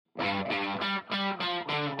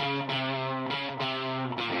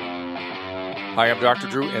Hi, I'm Dr.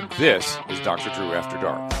 Drew, and this is Dr. Drew After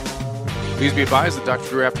Dark. Please be advised that Dr.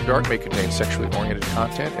 Drew After Dark may contain sexually oriented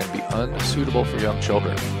content and be unsuitable for young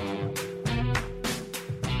children.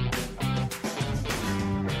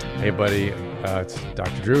 Hey, buddy. It's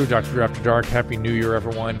Dr. Drew After Dark. Happy New Year,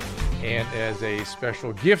 everyone. And as a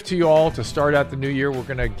special gift to you all to start out the new year, we're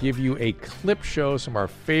going to give you a clip show, some of our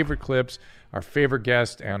favorite clips, our favorite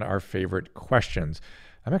guests, and our favorite questions.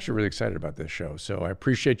 I'm actually really excited about this show, so I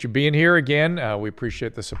appreciate you being here again. We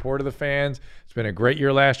appreciate the support of the fans. It's been a great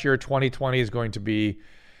year last year. 2020 is going to be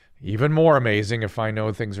even more amazing if I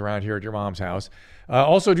know things around here at your mom's house.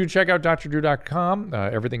 Also, do check out drdrew.com.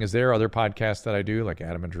 Everything is there. Other podcasts that I do, like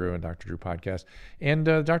Adam and Drew and Dr. Drew podcast, and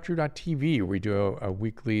drdrew.tv, where we do a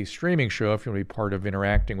weekly streaming show. If you want to be part of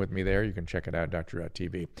interacting with me there, you can check it out,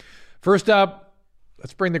 drdrew.tv. First up,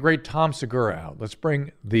 let's bring the great Tom Segura out. Let's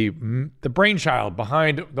bring the brainchild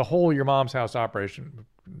behind the whole Your Mom's House operation.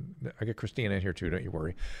 I get Christina in here too, don't you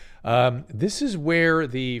worry. This is where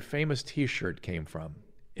the famous T-shirt came from.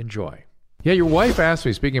 Enjoy. Yeah, your wife asked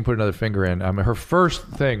me, speaking of put another finger in, her first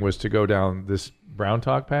thing was to go down this Brown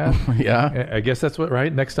Talk path. Yeah. I guess that's what,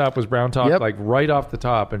 right? Next stop was Brown Talk, yep. Like right off the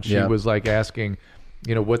top. And she was like asking,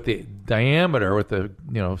 what the diameter, what the,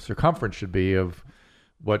 circumference should be of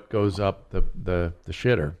what goes up the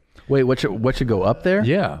shitter. Wait, what should go up there?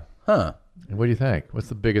 Yeah. Huh. And what do you think? What's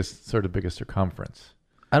the biggest circumference?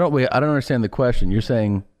 I don't understand the question. You're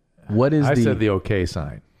saying what is I said the okay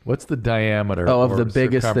sign. What's the diameter of the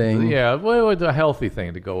biggest thing? Yeah, well, a healthy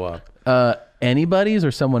thing to go up. Anybody's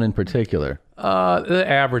or someone in particular? The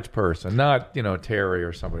average person, not Terry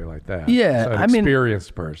or somebody like that. Yeah, an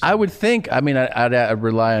experienced person. I would think. I'd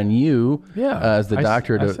rely on you. Yeah, as the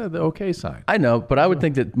doctor. I said the okay sign. I know, but I would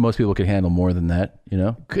think that most people could handle more than that.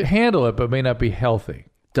 Could handle it, but may not be healthy.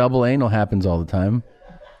 Double anal happens all the time.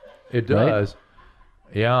 It does.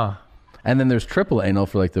 Right? Yeah. And then there's triple anal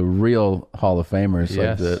for like the real Hall of Famers,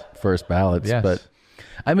 like the first ballots. Yes. But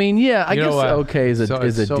I guess okay is a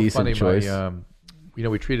so decent funny, choice.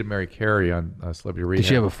 We treated Mary Carey on Celebrity Rehab. Did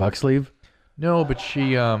she have a fuck sleeve? No, but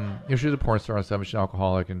she, she was a porn star and stuff. She's an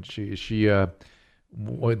alcoholic, and they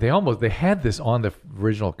had this on the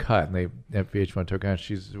original cut, and they at VH1 took it out.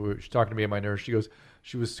 She's talking to me and my nurse. She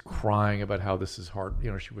was crying about how this is hard.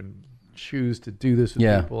 She wouldn't choose to do this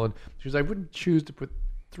with people, and she was like, I wouldn't choose to put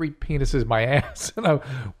 3 penises in my ass. And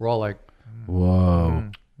we're all like, whoa.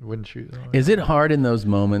 Wouldn't choose. Is it hard in those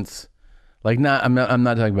moments? Like, I'm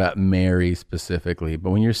not talking about Mary specifically, but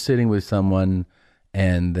when you're sitting with someone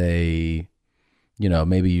and they,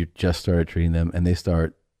 maybe you just started treating them and they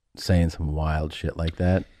start saying some wild shit like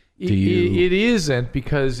that. It isn't,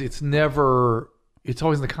 because it's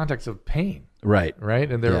always in the context of pain. Right.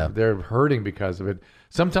 And they're hurting because of it.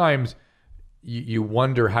 Sometimes you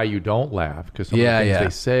wonder how you don't laugh, because some of the things they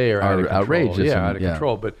say are outrageous. Yeah, out of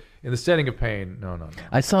control. But in the setting of pain, no.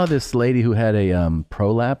 I saw this lady who had a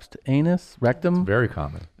prolapsed anus, rectum. It's very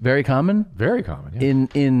common. Very common? Very common, yeah.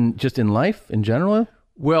 In just in life, in general?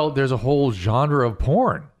 Well, there's a whole genre of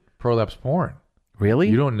porn, prolapse porn. Really?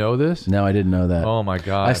 You don't know this? No, I didn't know that. Oh, my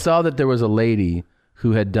God. I saw that there was a lady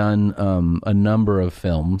who had done a number of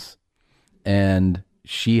films, and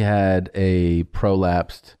she had a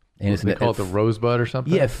prolapsed anus. They call it the rosebud or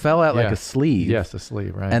something? Yeah, it fell out like a sleeve. Yes, a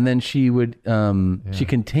sleeve, right. And then she would, she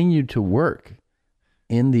continued to work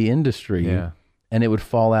in the industry, and it would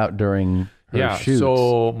fall out during her shoots.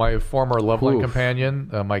 So my former Loveline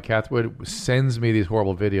companion, Mike Cathwood, sends me these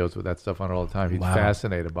horrible videos with that stuff on it all the time. He's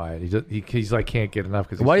fascinated by it. He's like, can't get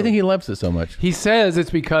enough. Why do you think he loves it so much? He says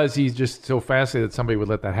it's because he's just so fascinated that somebody would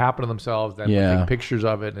let that happen to themselves, then take pictures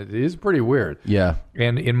of it. And it is pretty weird. Yeah.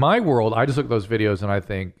 And in my world, I just look at those videos and I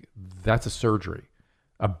think, that's a surgery.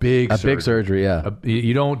 A big surgery, yeah.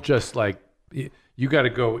 You don't just you got to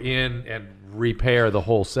go in and repair the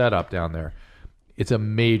whole setup down there. It's a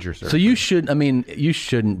major surgery. So you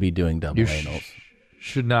shouldn't be doing double anals.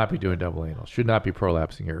 Should not be doing double anals. Should not be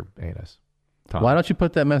prolapsing your anus. Tom. Why don't you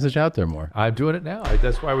put that message out there more? I'm doing it now.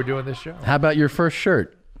 That's why we're doing this show. How about your first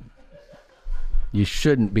shirt? You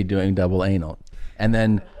shouldn't be doing double anal. And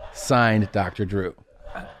then signed Dr. Drew.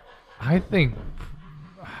 I think,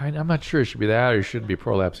 I'm not sure it should be that, or you shouldn't be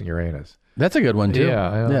prolapsing your anus. That's a good one too. Yeah,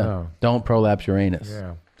 I don't know. Don't prolapse your anus.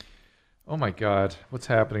 Yeah. Oh my God, what's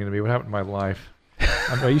happening to me? What happened to my life?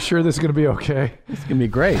 Are you sure this is going to be okay? It's going to be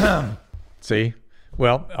great. See?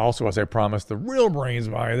 Well, also, as I promised, the real brains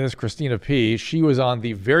behind this, Christina P., she was on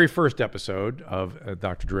the very first episode of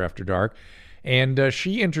Dr. Drew After Dark, and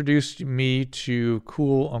she introduced me to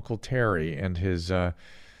cool Uncle Terry and his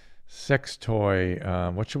sex toy,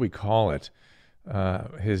 what should we call it?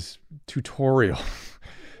 His tutorial.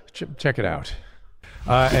 Check it out.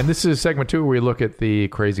 And this is segment 2 where we look at the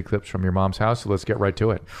crazy clips from your mom's house. So let's get right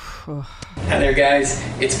to it. Hi there, guys.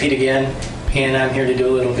 It's Pete again, and I'm here to do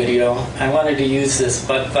a little video. I wanted to use this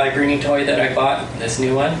butt vibrating toy that I bought, this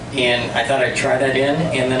new one, and I thought I'd try that in.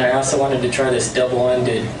 And then I also wanted to try this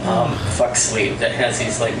double-ended fuck sleeve that has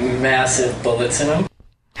these like massive bullets in them.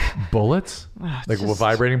 Bullets? Like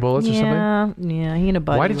vibrating bullets or something? Yeah, he and a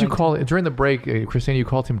buddy. Why did you call it, during the break, Christina, you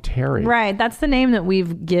called him Terry. Right, that's the name that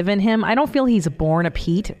we've given him. I don't feel he's born a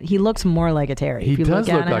Pete. He looks more like a Terry. He if you does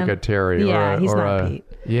look at like him. a Terry. Yeah, he's not Pete.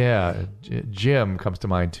 Yeah, Jim comes to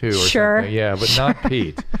mind too. Or Sure. something. Yeah, but not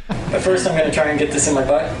Pete. But first I'm going to try and get this in my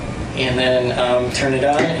butt, and then turn it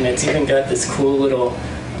on, and it's even got this cool little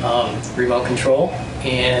remote control,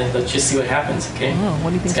 and let's just see what happens, okay? Oh, what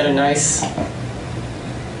do you think? It's got a nice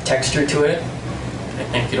texture to it. I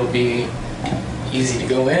think it'll be easy to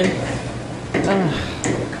go in. It's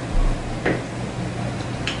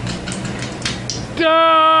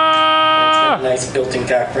got a nice built-in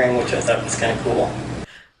cock ring, which I thought was kind of cool.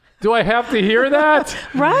 Do I have to hear that?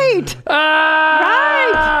 Right.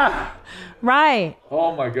 Ah! Right.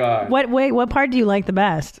 Oh my God. What part do you like the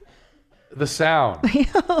best? The sound.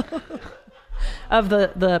 Of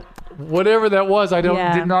the Whatever that was, I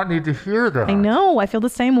Yeah. did not need to hear that. I know, I feel the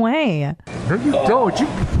same way. No, you don't. You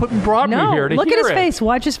brought me No, here to look hear at his it. face.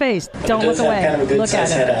 Watch his face. Don't It look does have away. kind of a good Look at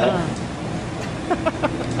size head it. on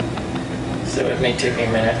it. So it may take me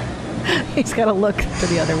a minute He's got to look to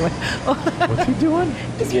the other way. What's he doing?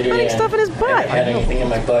 to get it putting in. stuff in his butt. I haven't had anything in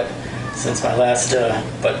my butt since my last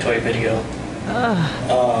butt toy video.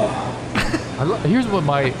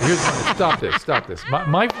 Stop this.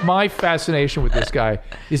 My fascination with this guy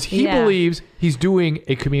is he Yeah. believes he's doing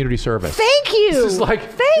a community service. Thank you. This is like,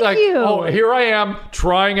 Thank you. Oh, here I am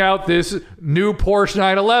trying out this new Porsche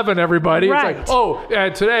 911. Everybody, Right. It's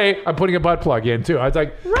like, today I'm putting a butt plug in too. I was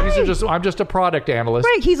like, Right. I'm just a product analyst.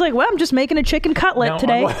 Right. He's like, well, I'm just making a chicken cutlet Now,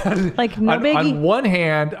 today. Like, no biggie. On one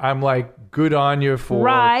hand, I'm like, good on you for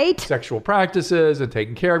Right. sexual practices and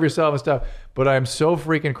taking care of yourself and stuff. But I'm so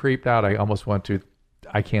freaking creeped out. I almost want to.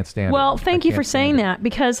 I can't stand it. Well, thank you for saying that,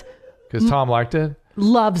 because Because Tom liked it.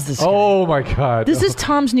 loves this guy. Oh my God. This is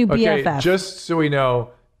Tom's new Okay, BFF. just so we know,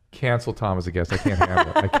 cancel Tom as a guest. I can't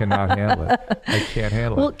handle it. I cannot handle it. I can't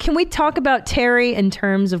handle Well, it. can we talk about Terry in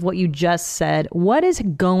terms of what you just said? What is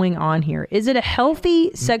going on here? Is it a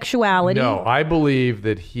healthy sexuality? No, I believe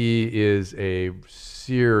that he is a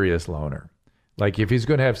serious loner. Like, if he's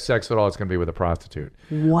going to have sex at all, it's going to be with a prostitute.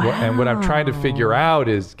 Wow. And what I'm trying to figure out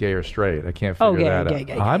is gay or straight. I can't figure that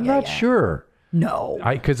out. I'm not sure. No.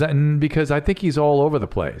 Because I think he's all over the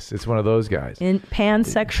place. It's one of those guys.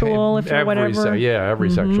 Pansexual, if you're whatever. Every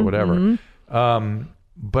sexual, whatever.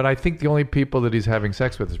 But I think the only people that he's having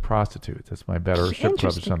sex with is prostitutes. That's my better strip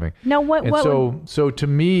clubs or something. Now, So to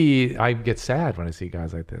me, I get sad when I see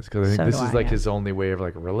guys like this, because I think So this do is I, like yeah. his only way of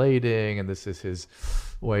like relating, and this is his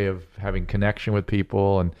way of having connection with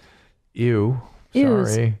people. And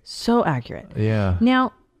sorry, so accurate. yeah.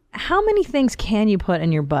 Now, how many things can you put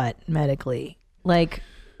in your butt medically? Like,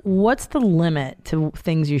 what's the limit to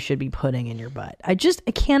things you should be putting in your butt? I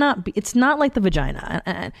cannot be. It's not like the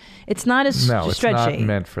vagina. It's not as No, it's stretchy. not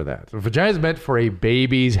meant for that. The vagina is meant for a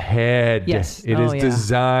baby's head. Yes. It is yeah.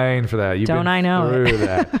 designed for that. You've Don't been I know through it?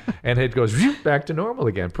 that. And it goes back to normal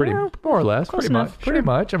again, more or less, close pretty enough, much. Pretty sure.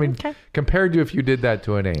 much. I mean, Okay. compared to if you did that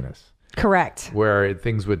to an anus, Correct. where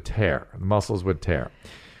things would tear, the muscles would tear.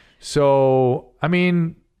 So, I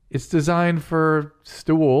mean, it's designed for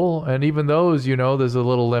stool, and even those, there's a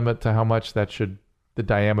little limit to how much the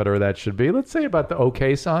diameter of that should be. Let's say about the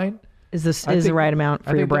OK sign. Is this I the think- right amount for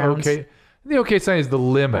I your think browns? the OK sign is the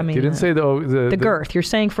limit. I mean, you didn't say the girth. You're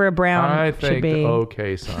saying for a brown I should think be. the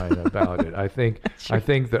OK sign about it. I think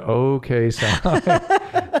the OK sign. I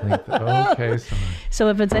think the OK sign. So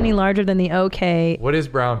if it's any larger than the OK, What is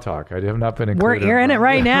brown talk? I have not been included. you're in it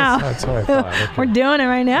right now. That's what I thought. Okay. we're doing it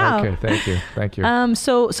right now. Okay, thank you.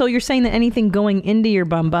 So you're saying that anything going into your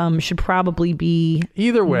bum should probably be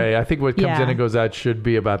Either way, I think what comes Yeah. in and goes out should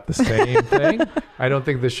be about the same thing. I don't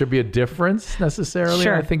think there should be a difference necessarily.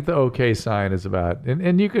 Sure. I think the OK sign is about,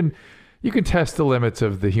 and you can test the limits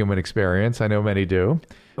of the human experience. I know many do.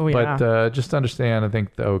 Oh, yeah. But just understand, I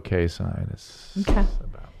think the OK sign is Okay.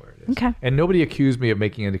 about where it is. Okay. And nobody accused me of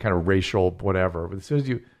making any kind of racial whatever. But as soon as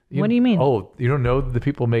What do you mean? Oh, you don't know that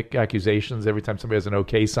people make accusations every time somebody has an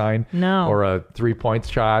OK sign? No. Or a 3-point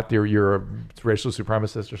shot. You're a racial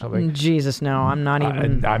supremacist or something. Jesus. No, I'm not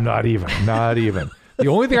even. I'm not even. The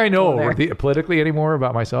only thing I know politically anymore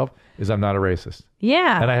about myself is I'm not a racist.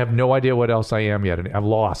 Yeah. And I have no idea what else I am yet. And I've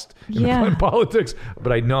lost in Yeah. politics,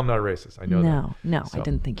 but I know I'm not a racist. I know that. No, I So-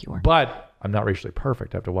 didn't think you were. But I'm not racially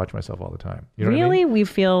perfect. I have to watch myself all the time. You know what I Really? mean? We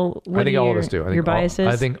feel. I think all of us do. I think Your biases.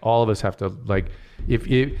 I think all of us have to if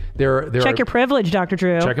there Check your privilege, Dr.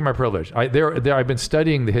 Drew. checking my privilege. I've been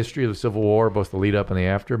studying the history of the Civil War, both the lead up and the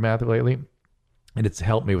aftermath lately, and it's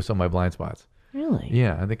helped me with some of my blind spots. Really?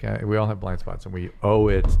 Yeah, I think we all have blind spots, and we owe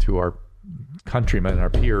it to our countrymen and our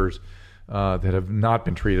peers that have not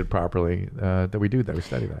been treated properly that we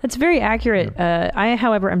study that. That's very accurate. I,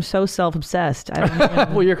 however, am so self-obsessed. I don't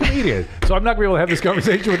even... Well, you're a comedian, so I'm not going to be able to have this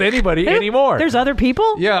conversation with anybody anymore. There's other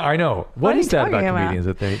people? Yeah, I know. What are is you that about talking about? comedians,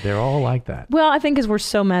 that they're all like that? Well, I think because we're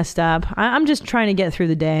so messed up. I'm just trying to get through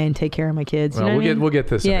the day and take care of my kids. You know what I mean? We'll get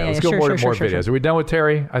this. Yeah, Let's yeah, go sure, more sure, videos. sure. Are we done with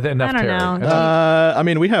Terry? I think enough I don't Terry. know. Enough I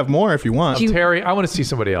mean, we have more if you want. Terry, I want to see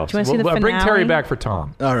somebody else. Do you want to see the Bring finale? Terry back for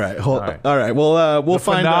Tom. All right. All right. All right. Well, we'll The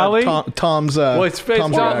find finale? Tom's. Well, it's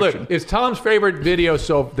Tom's Tom, reaction. look, it's Tom's favorite video,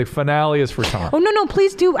 so the finale is for Tom. Oh, no,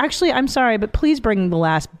 please do. Actually, I'm sorry, but please bring the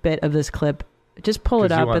last bit of this clip. Just pull it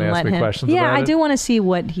 'Cause you up wanna and ask let me him. questions Yeah, about I it? do want to see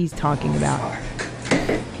what he's talking about.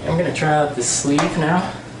 I'm gonna try out this sleeve now.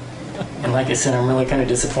 And like I said, I'm really kind of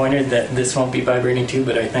disappointed that this won't be vibrating too,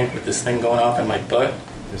 but I think with this thing going off in my butt,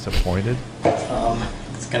 Disappointed?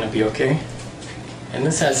 it's gonna be okay. And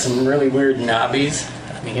this has some really weird knobbies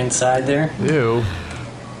on the inside there. Ew.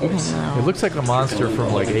 Oops. It looks like a monster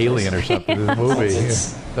from like Alien or something. This movie.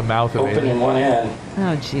 It's The mouth of open Alien. in one end.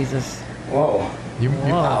 Oh, Jesus. Whoa.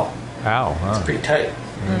 Wow. Ow, huh? Pretty tight.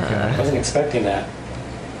 I Okay. wasn't expecting that.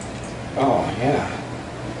 Oh, yeah.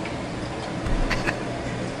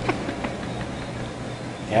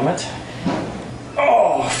 Damn it.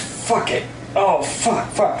 Oh, fuck it. Oh, fuck.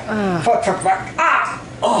 Fuck. Ah!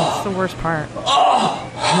 That's the worst part.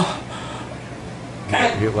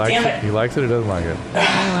 He likes Damn it. it. He likes it or doesn't like it?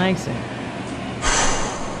 He likes it.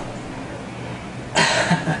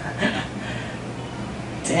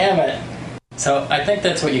 Damn it. So I think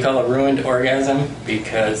that's what you call a ruined orgasm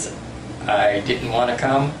because I didn't want to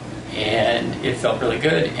come and it felt really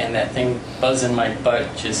good and that thing buzz in my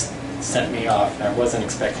butt just sent me off and I wasn't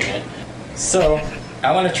expecting it. So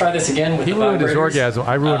I want to try this again with He the ruined his vibrators. orgasm.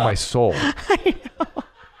 I ruined my soul. I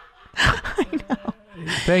know.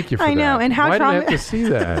 Thank you for that. I know, and how Why did I trauma- have to see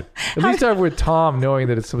that? At least I'm with Tom, knowing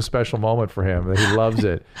that it's some special moment for him, that he loves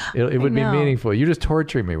it. It would be know. meaningful. You're just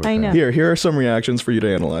torturing me with I that. know. Here are some reactions for you to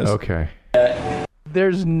analyze. Okay.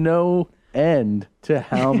 There's no end to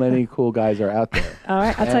how many cool guys are out there. All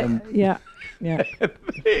right, I'll tell you. Yeah.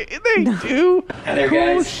 They do Hi there, cool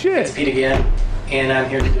guys. shit. It's Pete again, and I'm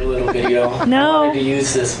here to do a little video. No. I wanted to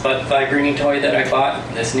use this butt vibrating toy that I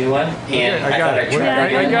bought, this new one, and I got thought it. I'd try I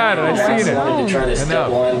again. got it. I've I seen it. also wanted to try this Enough.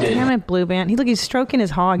 double-ended. Damn it, Blue Band. Look, he's stroking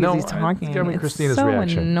his hog No, as he's talking. it's got me It's Christina's so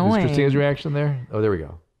reaction. annoying. Is Christina's reaction there? Oh, there we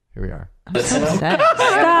go. Here we are. Listen, upset. I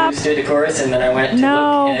Stop. used it, of course, and then I went to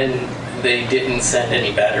No. look, and they didn't send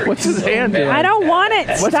any batteries. What's his So hand doing? I don't want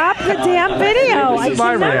it. Stop the damn video. I This is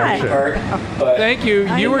my cannot. reaction. But Thank you.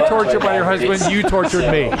 You were tortured by your husband. You tortured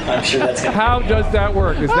so me. I'm sure that's gonna How does that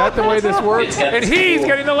work? Is that the way this works? It's got And this he's cool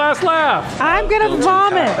getting the last laugh. I'm going to built-in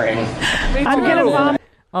vomit. covering. Me I'm going to too. vomit.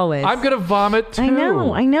 Always. I'm going to vomit too.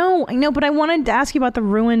 I know, but I wanted to ask you about the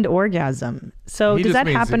ruined orgasm. So He does just that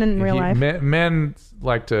means happen in real life? Men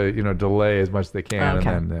like to, delay as much as they can, Okay.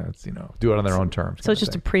 and then it's, do it on their own terms. So it's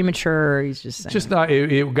just a premature, he's just saying. just not.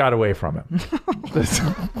 It got away from him.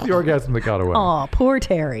 The orgasm that got away. Oh, poor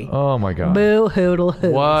Terry. Oh my God. Boo hoodle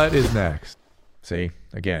hoo. What is next? See,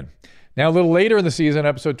 again. Now, a little later in the season,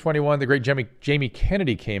 episode 21, the great Jamie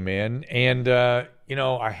Kennedy came in, and,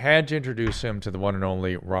 I had to introduce him to the one and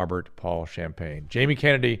only Robert Paul Champagne. Jamie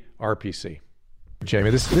Kennedy, RPC. Jamie,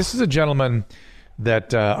 this is a gentleman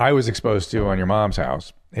that I was exposed to on your mom's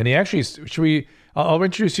house. And he actually, I'll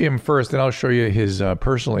introduce him first, and I'll show you his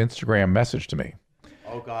personal Instagram message to me.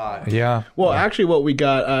 Oh God. Yeah. Well, actually, what we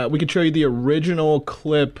got, we could show you the original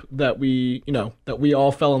clip that we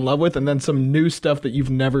all fell in love with, and then some new stuff that you've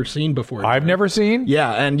never seen before. I've never seen?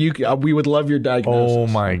 Yeah, and we would love your diagnosis. Oh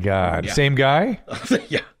my God. Same guy?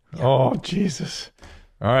 Yeah. Oh, Jesus.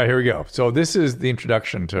 All right, here we go. So this is the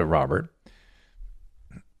introduction to Robert.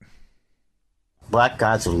 Black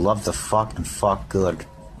guys who love to fuck and fuck good.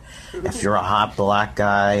 If you're a hot black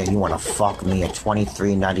guy and you want to fuck me at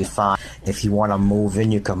 $23.95, if you want to move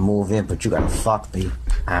in, you can move in, but you gotta fuck me.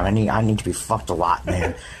 I need to be fucked a lot,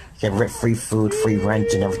 man. Get free food, free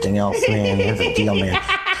rent, and everything else, man. Here's the deal, man.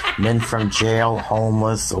 Men from jail,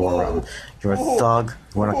 homeless, or you're a thug,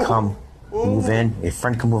 you want to come move in, your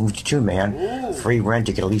friend can move with you too, man. Free rent,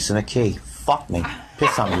 you get a lease and a key. Fuck me.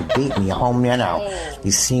 Piss on me, beat me, you home me now.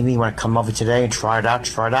 You see me, you want to come over today and try it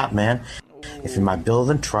out, man. If you're in my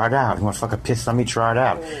building, try it out. You want to fucking piss on me, try it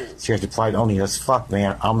out. She replied, only as fuck,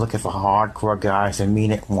 man. I'm looking for hardcore guys that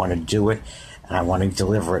mean it, want to do it, and I want to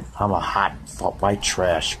deliver it. I'm a hot white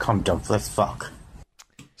trash. Come dump, let's fuck.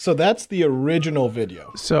 So that's the original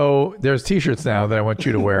video. So there's T-shirts now that I want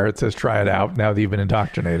you to wear. It says "Try it out." Now that you've been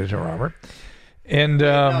indoctrinated to Robert, and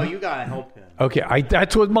no, you gotta help him. okay,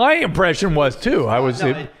 that's what my impression was too. I was.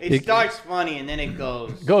 No, it starts funny and then it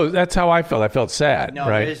goes. That's how I felt. I felt sad. No,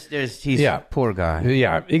 right? he's poor guy.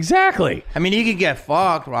 Yeah, exactly. I mean, you can get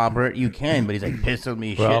fucked, Robert. You can, but he's like pissed on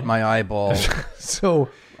me, Well, shit my eyeball. So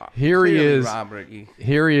here he Clearly, is. Robert.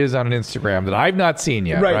 Here he is on an Instagram that I've not seen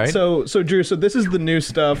yet. Right. So Drew, so this is the new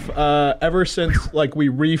stuff. Ever since like we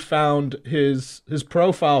refound his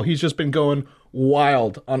profile, he's just been going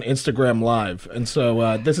wild on Instagram Live. And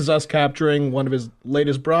so this is us capturing one of his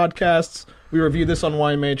latest broadcasts. We review this on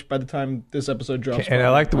YMH by the time this episode drops. And I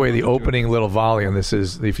like the way the opening little volley on this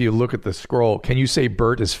is. If you look at the scroll, can you say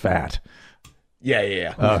Bert is fat?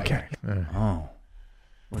 Yeah. Okay. Oh.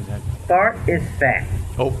 What is that? Bart is fat.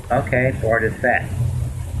 Oh. Okay, Bart is fat.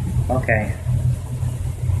 Okay.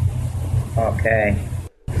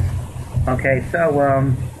 Okay, so,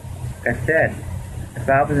 like I said, if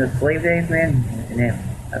I was in the slave days, man, and then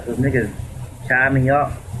that's what niggas tie me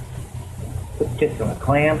up, put tits on a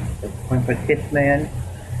clam, went for tits, man.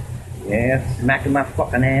 Yeah, smacking my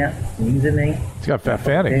fucking ass, using me. He's got fat You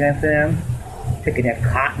fanny. know what I'm saying? Picking that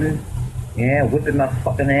cotton. Yeah, whipping my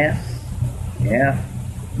fucking ass. Yeah.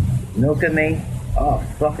 Milking me. Oh,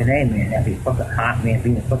 fucking A, man. That'd be fucking hot, man.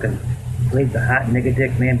 Being a fucking slave to hot nigga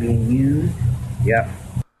dick, man, being used. Yep.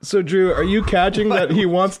 So Drew, are you catching that he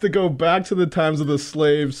wants to go back to the times of the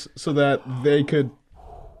slaves so that they could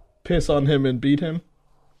piss on him and beat him?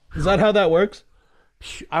 Is that how that works?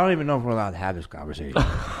 I don't even know if we're allowed to have this conversation.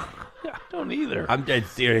 I don't either. I'm dead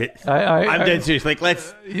serious. I'm dead serious. Like,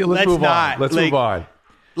 let's move not. on. Let's move on.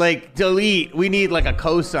 Like, delete. We need like a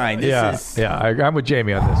cosign. I'm with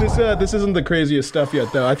Jamie on this. This isn't the craziest stuff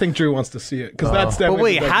yet, though. I think Drew wants to see it because that's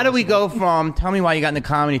definitely. But wait, how do we go from tell me why you got into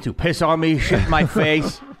comedy to piss on me, shit in my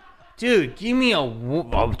face? Dude, give me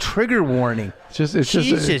a trigger warning. It's just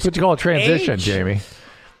what you call a transition, Jamie.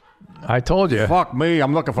 I told you. Fuck me.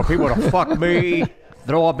 I'm looking for people to fuck me,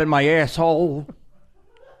 throw up in my asshole,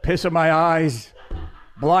 piss in my eyes,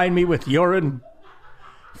 blind me with urine,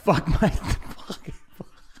 fuck my fucking.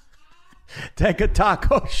 Take a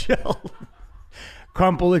taco shell,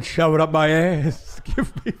 crumple it, shove it up my ass.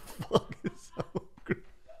 Give me fucking so good.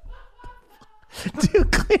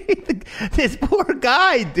 Dude, this poor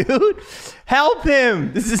guy, dude. Help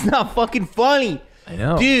him. This is not fucking funny. I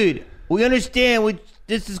know. Dude, we understand.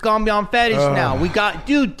 This has gone beyond fetish now.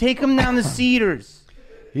 Dude, take him down to Cedars.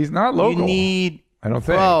 He's not local. You need. I don't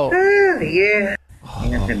think. Bro. Yeah.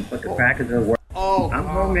 And put the crackers of work. Oh, I'm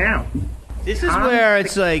home now. this is where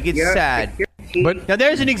it's like, it's sad. But Now,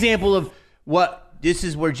 there's an example of what this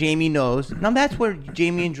is where Jamie knows. Now, that's where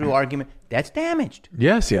Jamie and Drew argument. That's damaged.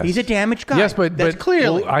 yes. He's a damaged guy. Yes, but that's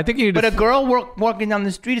clearly. well, I think you need But to. a girl walking down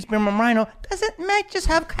the street, Spearman Rhino, might just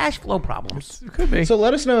have cash flow problems. It could be. So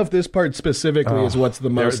let us know if this part specifically is what's the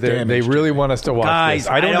most They damaged. really want us to watch Guys, this.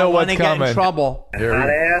 I don't know want what's to get coming. in trouble. Hot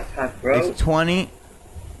ass, hot throat. It's 20.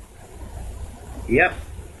 Yep.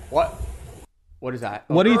 What is that?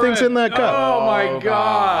 What do you think's in that cup? Oh my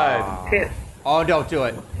God! Piss. Oh, don't do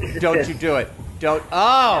it. Don't you do it. Don't.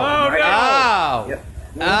 Oh. no. Oh. Yep.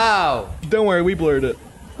 Oh. Don't worry, we blurred it.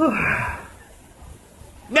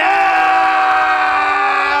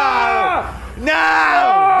 No!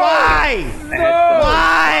 Why?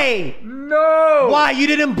 Why? No! Why? You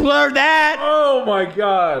didn't blur that? Oh my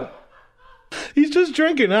God! He's just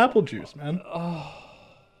drinking apple juice, man.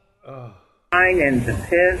 And the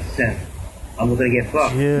piss, and I'm gonna get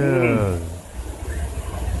fucked. Dude.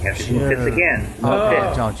 Have to do piss again.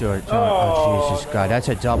 Oh, don't do it. Oh, Jesus God. That's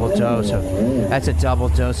a double dose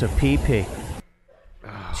of PP.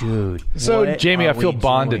 Dude. So, what Jamie, are I feel we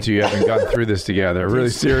bonded doing? to you having gotten through this together. Really,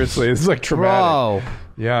 seriously, this is like traumatic. Bro.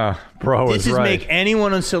 Yeah, bro This is is right. make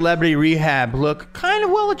anyone on Celebrity Rehab look kind of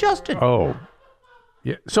well adjusted. Oh,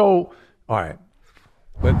 yeah. So, all right,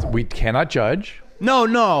 we cannot judge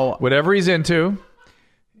No. whatever he's into.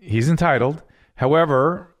 He's entitled.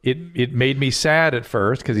 However, it made me sad at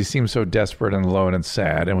first because he seemed so desperate and alone and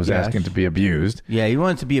sad and was Yes. asking to be abused. Yeah, you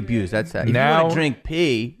want it to be abused. That's that. If you Now- want to drink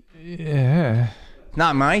pee, Yeah.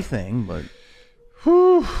 not my thing, but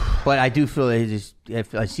I do feel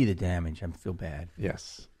if I see the damage, I feel bad.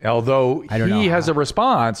 Yes. Although I don't know he has how. a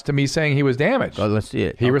response to me saying he was damaged. Oh, let's see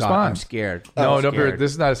it. He Oh, God, responds. I'm scared. No, I'm no, scared.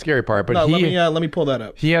 this is not a scary part. But No, he let me pull that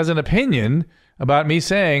up. he has an opinion about me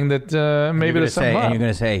saying that maybe there's something up.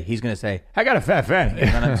 And he's going to say, I got a fat fanny. And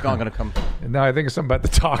then it's going to come. No, I think it's something about the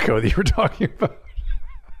taco that you were talking about.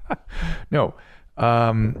 No.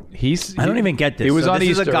 I don't even get this. It was so on this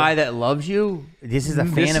Easter. Is a guy that loves you? This is a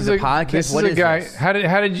fan of the podcast? This What is a guy. this?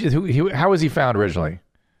 How was he found originally?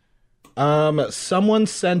 Someone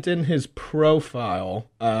sent in his profile,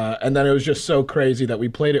 and then it was just so crazy that we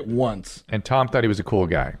played it once. And Tom thought he was a cool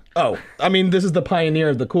guy. Oh, I mean, this is the pioneer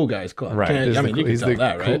of the Cool Guys Club. Right. You can tell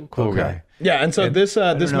that, right? Cool guy. Yeah, and so this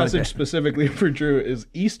message that. specifically for Drew is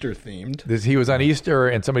Easter themed. He was on Easter,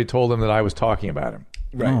 and somebody told him that I was talking about him.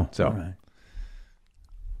 Right. Oh, So. all right.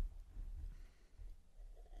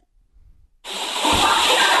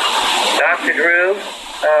 Dr. Drew,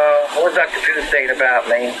 what's Dr. Drew saying about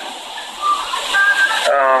me?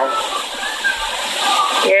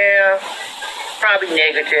 Yeah, probably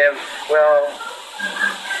negative. Well,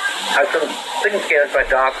 I couldn't get it by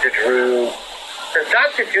Dr. Drew. Because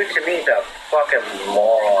Dr. Drew to me is a fucking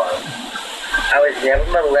moron. I was never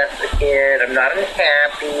molested a kid. I'm not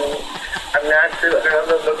unhappy. I'm not I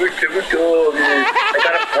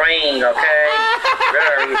got a brain, okay?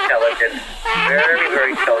 Very intelligent. Very,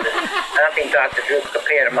 very intelligent. I don't think Dr. Drew can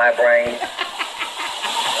compare to my brain.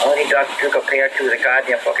 The only thing Dr. Drew compared to is a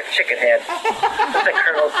goddamn fucking chicken head. Looks like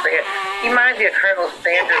Colonel Sanders. He reminds me of Colonel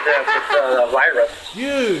Sanders with the virus.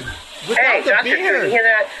 Dude, Hey, Dr. Drew, you hear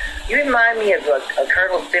that? You remind me of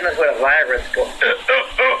Colonel Sanders with a virus. Go,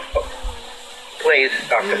 Please,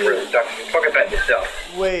 Dr. Drew. Talk about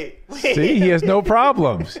yourself. Wait. See, he has no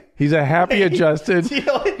problems. He's a happy, adjusted.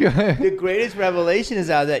 The greatest revelation is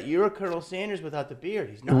that you're a Colonel Sanders without the beard.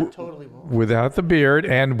 He's not totally wrong. Without the beard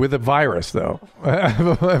and with a virus, though.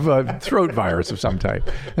 a throat virus of some type.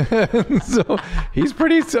 So he's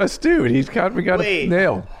pretty astute. We got it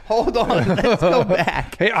nailed. Hold on. Let's go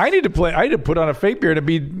back. Hey, I need to put on a fake beard and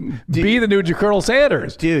be the new Colonel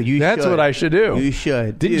Sanders. Dude, That's what I should do. You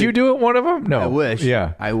should. Didn't you do it, one of them? No. I wish.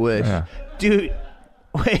 Yeah. I wish. Yeah. Dude,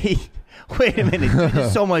 wait a minute. Dude,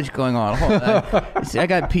 there's so much going on. Hold on. See, I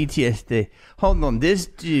got PTSD. Hold on. This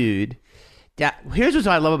dude, here's what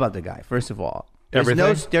I love about the guy, first of all.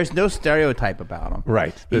 There's no stereotype about him.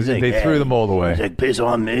 Right. He's like, they threw the mold away. He's like, piss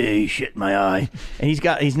on me, shit in my eye. And he's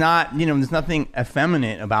not, there's nothing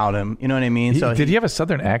effeminate about him. You know what I mean? Did he have a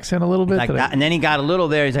southern accent a little bit? Like that, and then he got a little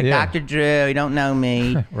there. He's like, Yeah. Dr. Drew, you don't know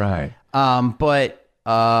me. Right. But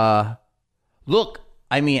look,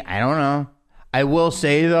 I mean, I don't know. I will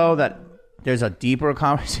say, though, that there's a deeper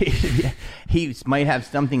conversation. He might have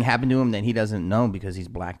something happen to him that he doesn't know because he's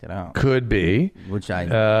blacked it out. Could be. Which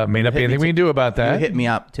I... may not be anything we can do about that. You hit me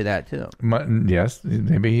up to that, too. Yes.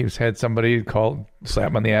 Maybe he's had somebody slap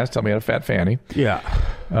him on the ass, tell me I had a fat fanny. Yeah.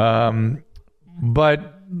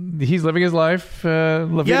 But he's living his life.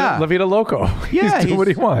 La vida loco. Yeah, he's doing what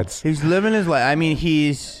he wants. He's living his life. I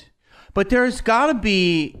mean, but there's got to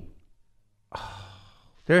be...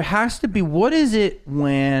 There has to be... What is it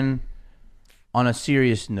when, on a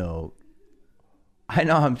serious note... I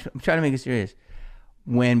know, I'm trying to make it serious.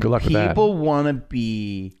 When people want to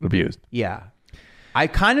be... abused. Yeah. I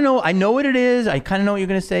kind of know... I know what it is. I kind of know what you're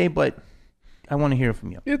going to say, but I want to hear it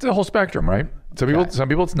from you. It's a whole spectrum, right? Some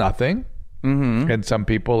people it's nothing. Mm-hmm. And some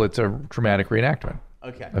people it's a traumatic reenactment.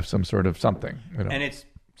 Okay. Of some sort of something. And it's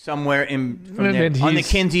somewhere on the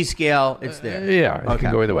Kinsey scale, it's there. Yeah, it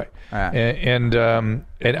can go either way. All right. And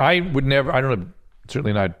I would never, I don't know,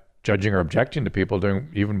 certainly not judging or objecting to people doing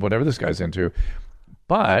even whatever this guy's into,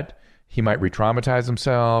 but he might re-traumatize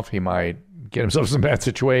himself. He might get himself in some bad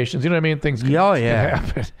situations. You know what I mean? Things can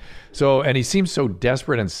happen. So, and he seems so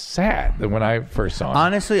desperate and sad that when I first saw him.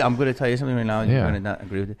 Honestly, I'm going to tell you something right now. Yeah. You're going to not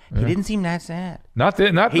agree with it. He didn't seem that sad. Not the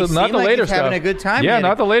He seemed later like he's stuff. having a good time. Yeah,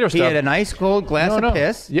 not the later stuff. He had a nice cold glass of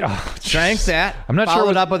piss. Yeah. Drank that. I'm not sure.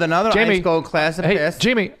 Followed up with another ice cold glass of piss.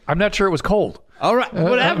 Jamie, I'm not sure it was cold. All right,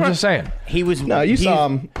 whatever. I'm just saying. He was. No, you saw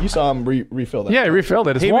him refill that. Yeah, he refilled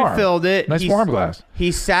it. It's he warm. refilled it. Nice warm glass.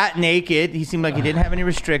 He sat naked. He seemed like he didn't have any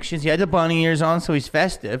restrictions. He had the bunny ears on, so he's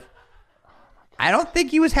festive. I don't think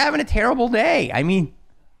he was having a terrible day. I mean,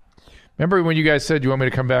 remember when you guys said you want me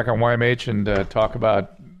to come back on YMH and talk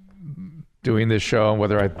about doing this show and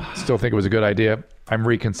whether I still think it was a good idea? I'm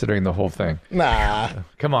reconsidering the whole thing. Nah.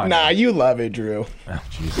 Come on. Nah, you love it, Drew. Oh,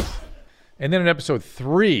 Jesus. And then in episode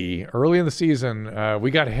 3, early in the season, we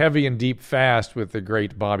got heavy and deep fast with the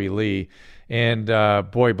great Bobby Lee. And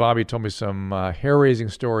boy, Bobby told me some hair-raising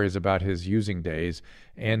stories about his using days.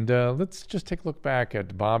 And let's just take a look back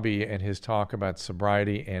at Bobby and his talk about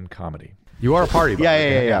sobriety and comedy. You are a party, Bobby.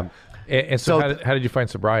 Yeah. And so how did you find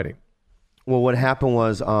sobriety? Well, what happened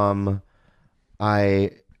was I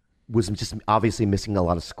was just obviously missing a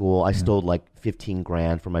lot of school. I stole like 15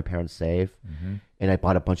 grand from my parents' safe, and I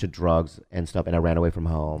bought a bunch of drugs and stuff, and I ran away from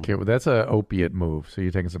home. Okay, well, that's a opiate move. So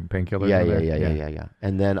you're taking some painkillers? Yeah.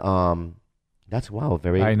 And then that's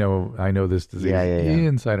very. I know this disease.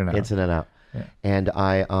 Inside and out. Inside and out. Yeah. And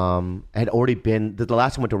I had already been the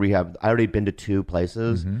last time I went to rehab. I already been to 2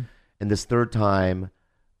 places, and this third time,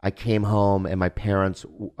 I came home and my parents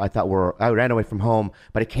I ran away from home,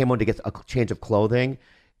 but I came home to get a change of clothing,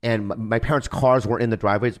 and my parents' cars were in the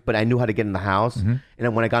driveways, but I knew how to get in the house. And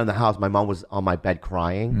then when I got in the house, my mom was on my bed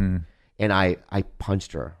crying, and I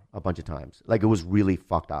punched her a bunch of times. Like, it was really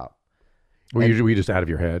fucked up. Were you just out of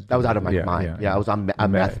your head? I was out of my mind. Yeah, I was on a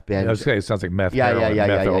meth binge. I was saying it sounds like meth. Yeah.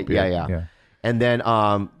 Opiate. And then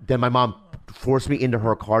my mom forced me into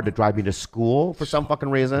her car to drive me to school for some fucking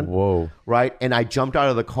reason. Whoa. Right? And I jumped out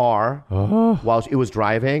of the car while it was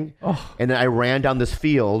driving. And then I ran down this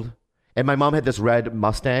field, and my mom had this red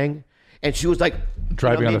Mustang, and she was like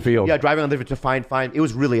driving on the field. Yeah, driving on the field to find. It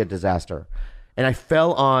was really a disaster. And I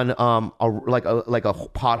fell on a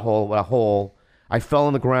pothole, a hole. I fell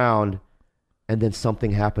on the ground, and then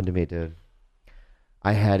something happened to me, dude.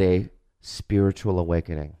 I had a spiritual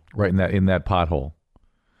awakening. Right in that pothole.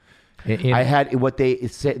 I had what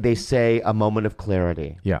they say a moment of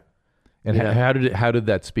clarity. Yeah. And how did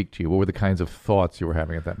that speak to you? What were the kinds of thoughts you were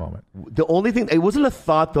having at that moment? The only thing, it wasn't a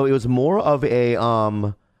thought though. It was more of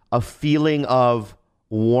a feeling of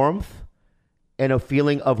warmth and a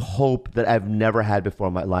feeling of hope that I've never had before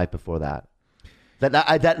in my life before that.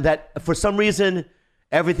 That for some reason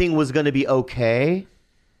everything was going to be okay,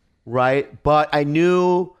 right? But I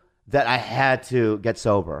knew that I had to get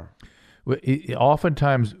sober.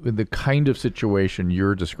 Oftentimes, in the kind of situation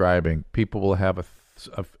you're describing, people will have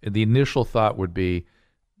the initial thought would be,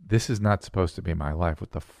 this is not supposed to be my life.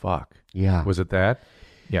 What the fuck? Yeah. Was it that?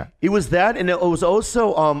 Yeah. It was that, and it was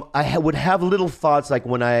also, I would have little thoughts like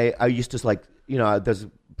when I used to, like, there's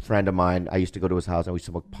a friend of mine, I used to go to his house, and we used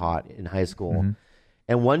to smoke pot in high school.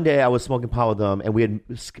 And one day I was smoking pot with him, and we had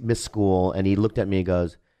missed school, and he looked at me and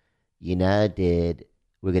goes, dude,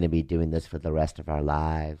 we're going to be doing this for the rest of our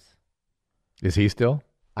lives. Is he still?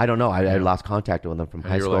 I don't know. I lost contact with him from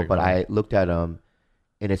high school, but I looked at him,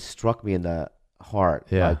 and it struck me in the heart.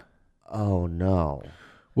 Yeah. Like, oh, no.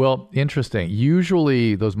 Well, interesting.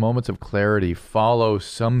 Usually those moments of clarity follow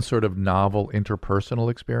some sort of novel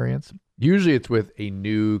interpersonal experience. Usually it's with a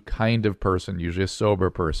new kind of person, usually a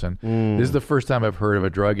sober person. This is the first time I've heard of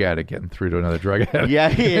a drug addict getting through to another drug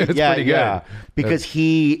addict. It's pretty good. Because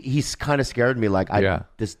he's kind of scared me. Like,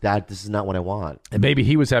 this is not what I want. And maybe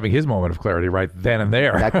he was having his moment of clarity right then and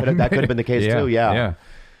there. That could have been the case too. Yeah.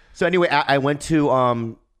 So anyway, I went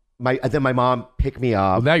to then my mom picked me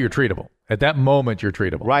up. Well, now you're treatable. At that moment, you're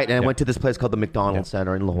treatable. Right, and I went to this place called the McDonald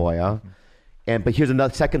Center in La Jolla. But here's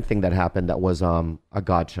another second thing that happened that was a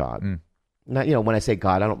God shot. Now, when I say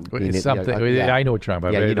God, I don't mean it's something. I know what you're talking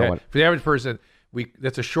about. Yeah, you know what. For the average person,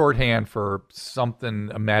 that's a shorthand for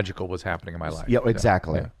something magical was happening in my life. Yeah,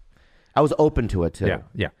 exactly. Yeah. I was open to it too.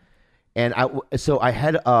 Yeah. And I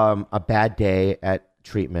had a bad day at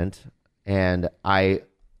treatment, and I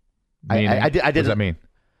did. What does that mean?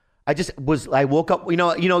 I woke up.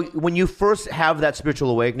 When you first have that spiritual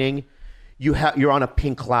awakening, you're on a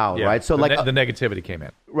pink cloud, right? So the negativity came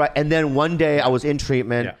in, right? And then one day I was in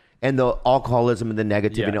treatment. And the alcoholism and the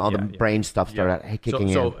negativity, all the brain stuff started kicking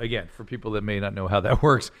in. So again, for people that may not know how that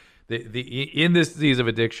works, in this disease of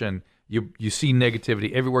addiction, you see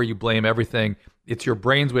negativity everywhere. You blame everything. It's your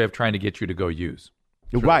brain's way of trying to get you to go use.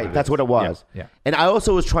 Right, that's what it was. Yeah. And I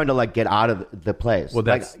also was trying to get out of the place. Well,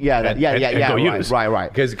 that's go use.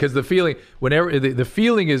 Right. Because the feeling, whenever the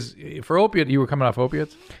feeling is for opiate, you were coming off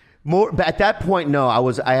opiates. More, but at that point, no,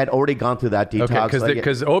 I had already gone through that detox. Okay,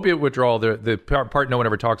 because opiate withdrawal, the part no one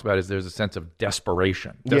ever talks about is there's a sense of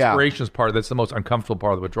desperation. Desperation is that's the most uncomfortable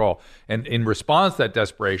part of the withdrawal. And in response to that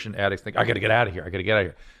desperation, addicts think, I got to get out of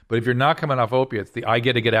here. But if you're not coming off opiates, the I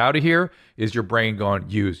got to get out of here is your brain going,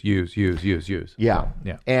 use. Yeah.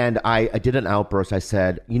 And I did an outburst. I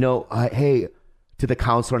said, hey, to the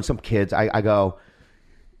counselor and some kids, I go,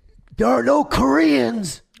 there are no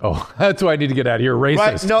Koreans. Oh, that's why I need to get out of here.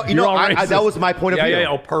 Racist. Right? No, that was my point of view. Yeah.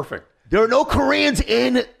 Oh, perfect. There are no Koreans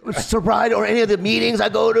in sobriety or any of the meetings I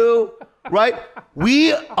go to. Right?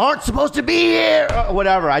 We aren't supposed to be here.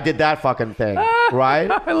 Whatever. I did that fucking thing. Right?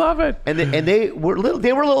 I love it. And they were a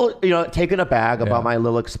little, taken aback about my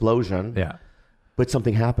little explosion. Yeah. But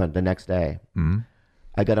something happened the next day. Mm-hmm.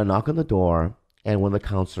 I got a knock on the door, and when the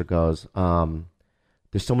counselor goes,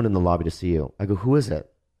 "There's someone in the lobby to see you." I go, "Who is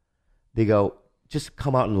it?" They go, "Just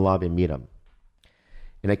come out in the lobby and meet him."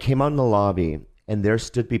 And I came out in the lobby, and there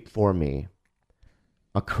stood before me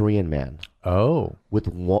a Korean man. Oh. With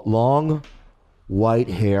long white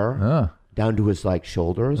hair down to his like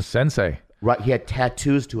shoulders. A sensei. Right. He had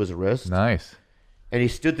tattoos to his wrist. Nice. And he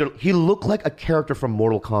stood there. He looked like a character from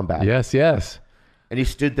Mortal Kombat. Yes. And he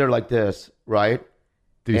stood there like this, right?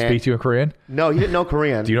 Did he speak to you in Korean? No, he didn't know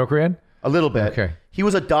Korean. Do you know Korean? A little bit. Okay. He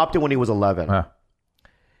was adopted when he was 11.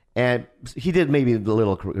 And he did maybe a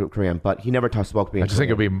little Korean, but he never spoke to me. I just think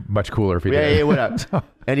it'd be much cooler if he did. did. Whatever.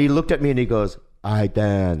 And he looked at me and he goes, "I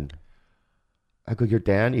Dan." I go, "You're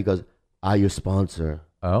Dan?" He goes, "I your sponsor."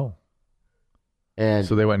 Oh. And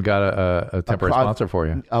so they went and got a temporary sponsor for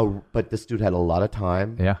you. Oh, but this dude had a lot of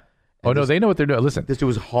time. Yeah. Oh, no, they know what they're doing. Listen. This dude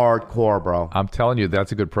was hardcore, bro. I'm telling you,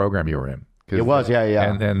 that's a good program you were in. It was,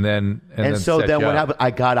 yeah. And then what happened,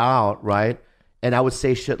 I got out, right? And I would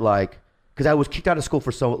say shit like, because I was kicked out of school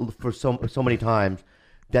for so many times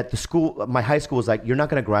that the school, my high school was like, "You're not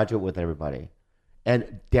going to graduate with everybody."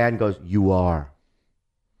 And Dan goes, "You are."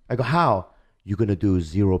 I go, "How?" "You're going to do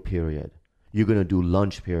 0 period. You're going to do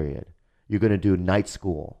lunch period. You're going to do night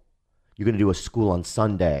school. You're going to do a school on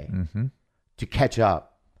Sunday to catch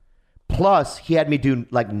up." Plus, he had me do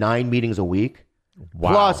like 9 meetings a week.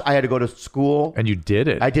 Wow. Plus, I had to go to school. And you did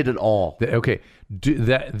it. I did it all. Okay.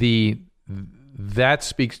 That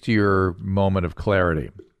speaks to your moment of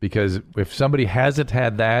clarity. Because if somebody hasn't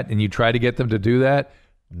had that and you try to get them to do that,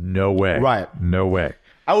 no way. Right. No way.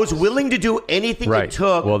 I was willing to do anything it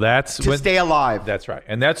took to stay alive. That's right.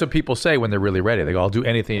 And that's what people say when they're really ready. They go, "I'll do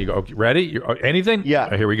anything." You go, "Okay, ready? Anything?"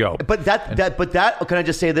 Yeah. Here we go. But can I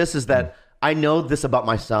just say this is that I know this about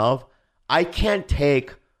myself. I can't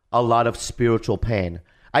take a lot of spiritual pain.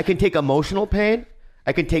 I can take emotional pain.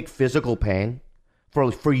 I can take physical pain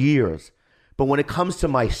for years. But when it comes to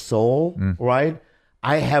my soul, right,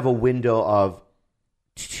 I have a window of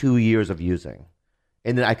 2 years of using.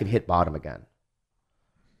 And then I can hit bottom again.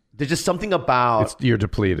 There's just something about... You're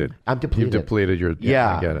depleted. I'm depleted. You've depleted.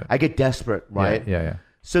 Yeah. I get it. I get desperate, right? Yeah.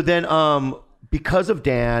 So then because of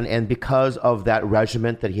Dan and because of that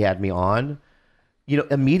regiment that he had me on,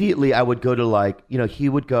 immediately I would go to he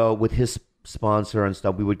would go with his sponsor and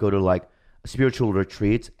stuff. We would go to like spiritual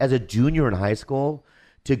retreats as a junior in high school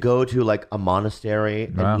to go to like a monastery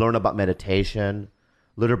and learn about meditation,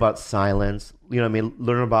 learn about silence,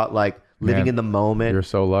 learn about like living in the moment. You're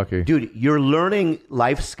so lucky. Dude, you're learning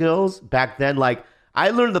life skills back then. Like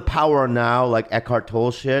I learned the power now, like Eckhart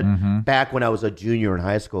Tolle shit, back when I was a junior in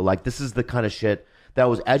high school. Like this is the kind of shit that I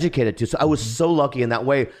was educated to. So I was so lucky in that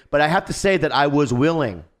way. But I have to say that I was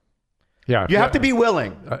willing. Yeah. You have to be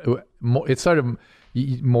willing. It's sort of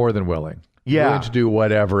more than willing. Yeah. Willing to do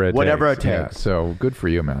whatever it takes. Yeah, so good for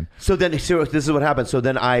you, man. So then, this is what happened. So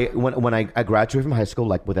then when I graduated from high school,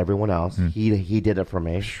 like with everyone else, he did it for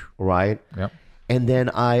me, right? Yep. And then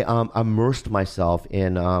I immersed myself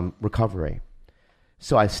in recovery.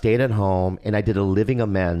 So I stayed at home and I did a living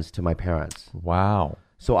amends to my parents. Wow.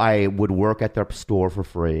 So I would work at their store for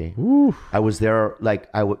free. Ooh. I was there, like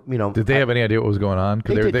I would, Did they have any idea what was going on?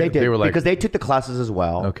 They did. They were like, because they took the classes as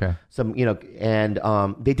well. Okay. Some, and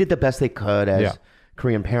they did the best they could as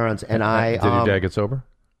Korean parents. And I did your dad get sober?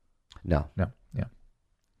 No. Yeah.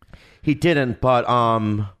 He didn't, but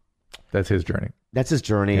that's his journey. That's his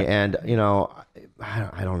journey, and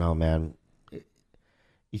I don't know, man.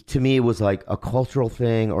 To me, it was like a cultural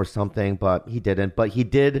thing or something, but he didn't. But he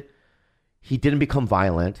did. He didn't become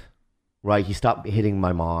violent, right? He stopped hitting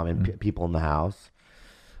my mom and people in the house.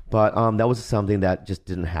 But that was something that just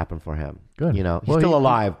didn't happen for him. Good. He's still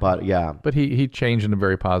alive, but yeah. But he changed in a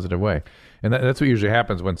very positive way. And that's what usually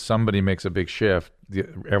happens when somebody makes a big shift.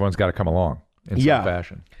 Everyone's got to come along in some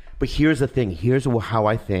fashion. But here's the thing. Here's how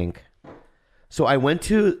I think. So I went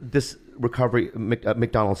to this recovery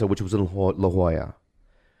McDonald's, which was in La Jolla.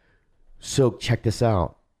 So check this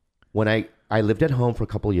out. When I lived at home for a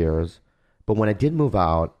couple years, but when I did move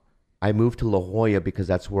out, I moved to La Jolla because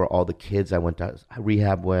that's where all the kids I went to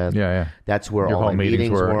rehab with. Yeah. That's where Your all my home meetings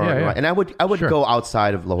were. Yeah. And I would go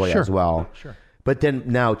outside of La Jolla as well. Sure. But then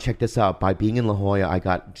now check this out. By being in La Jolla, I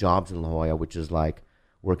got jobs in La Jolla, which is like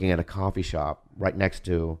working at a coffee shop right next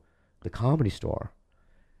to the Comedy Store.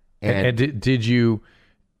 And did you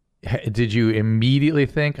immediately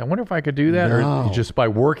think, I wonder if I could do that? No. Or just by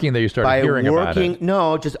working there, you started hearing about it?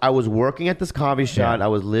 No, just I was working at this coffee shop. I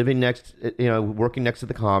was living working next to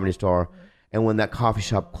the Comedy Store. And when that coffee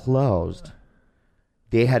shop closed,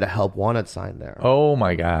 they had a help wanted sign there. Oh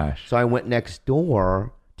my gosh. So I went next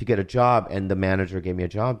door to get a job, and the manager gave me a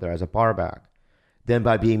job there as a barback. Then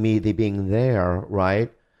by being there,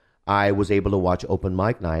 right, I was able to watch open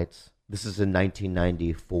mic nights. This is in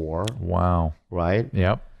 1994. Wow. Right?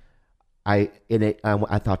 Yep. I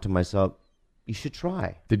thought to myself, you should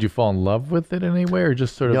try. Did you fall in love with it in any way, or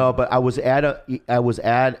just sort of? No, but I was at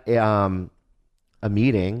a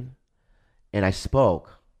meeting, and I spoke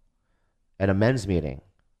at a men's meeting,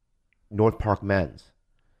 North Park Men's,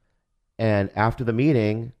 and after the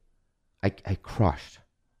meeting, I crushed.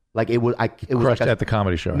 Like it was crushed like at the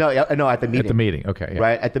comedy show. No, at the meeting. At the meeting, okay, yeah.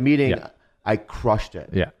 Right at the meeting, Yeah. I crushed it.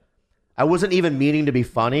 Yeah, I wasn't even meaning to be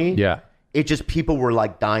funny. yeah, It just people were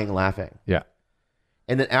like dying laughing. yeah.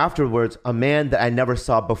 And then afterwards, a man that I never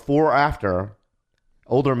saw before or after,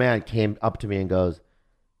 older man, came up to me and goes,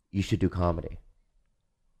 "You should do comedy."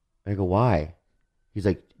 I go, "Why?" He's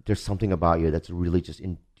like, "There's something about you that's really just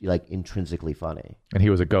intrinsically funny." And he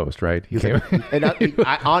was a ghost, right? He was like, and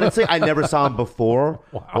I honestly, I never saw him before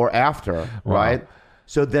or after, right?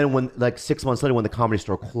 So then when 6 months later, when the comedy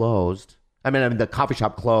store closed, I mean the coffee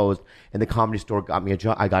shop closed and the comedy store got me a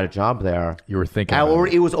job. I got a job there. You were thinking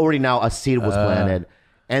it was already now a seed was planted.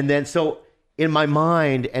 And then so in my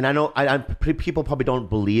mind, and I know people probably don't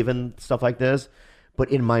believe in stuff like this, but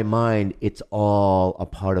in my mind, it's all a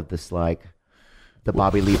part of this the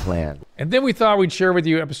Bobby Lee plan. And then we thought we'd share with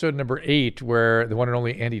you episode number 8, where the one and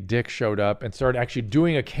only Andy Dick showed up and started actually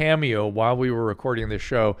doing a cameo while we were recording this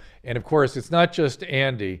show. And of course, it's not just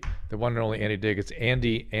Andy, the one and only Andy Dick. It's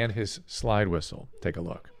Andy and his slide whistle. Take a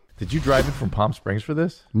look. Did you drive in from Palm Springs for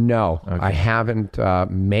this? No, Okay. I haven't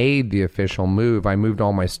made the official move. I moved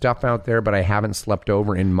all my stuff out there, but I haven't slept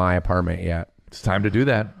over in my apartment yet. It's time to do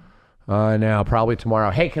that. No, probably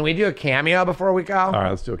tomorrow. Hey, can we do a cameo before we go? All right,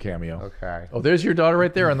 let's do a cameo. Okay. Oh, there's your daughter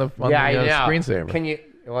right there on the screensaver. Can you?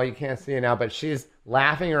 Well, you can't see it now, but she's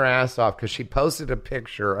laughing her ass off because she posted a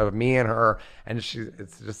picture of me and her, and it's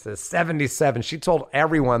just a 77. She told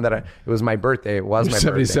everyone that it was my birthday. It was my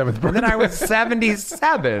 77th birthday. And then I was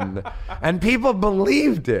 77, and people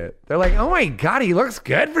believed it. They're like, "Oh my god, he looks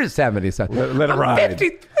good for 77." Let it I'm ride.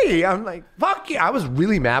 53. I'm like, "Fuck you!" I was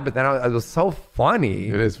really mad, but then it was so funny.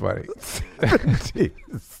 It is funny.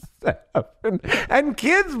 77. And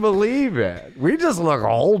kids believe it. We just look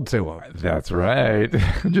old to them. That's right.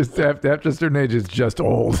 Just after a certain age, it's just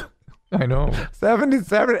old. I know.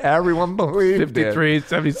 77, everyone believed 53, it.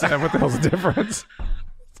 77, what the hell's the difference?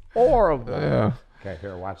 Horrible. Yeah. Okay,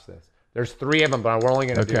 here, watch this. There's 3 of them, but we're only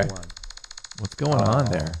going to do one. What's going on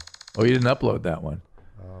there? Oh, you didn't upload that one.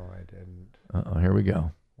 Oh, I didn't. Uh-oh, here we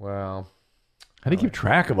go. Well. How do you keep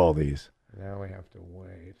track of all these? Now we have to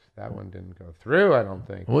wait. That one didn't go through, I don't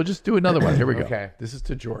think. We'll just do another one. Here we go. Okay. This is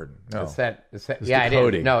to Jordan. No. It's that, yeah, to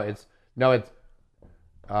Cody.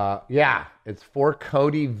 It's for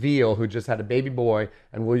Cody Veal, who just had a baby boy,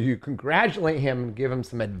 and will you congratulate him and give him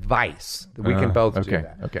some advice that we can both do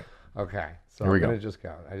that? Okay. So Here we I'm go. gonna just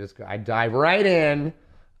go. I dive right in.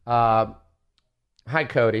 Hi,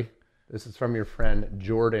 Cody. This is from your friend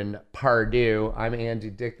Jordan Pardue. I'm Andy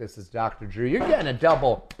Dick. This is Dr. Drew. You're getting a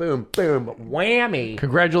double boom whammy.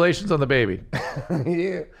 Congratulations on the baby.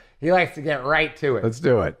 He likes to get right to it. Let's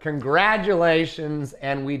do it. Congratulations,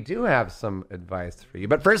 and we do have some advice for you.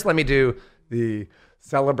 But first, let me do the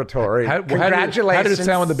celebratory. Congratulations. How did it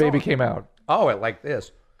sound when the baby came out? Oh, it like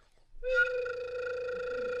this.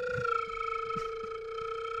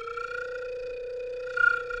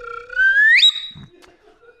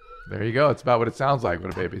 There you go. It's about what it sounds like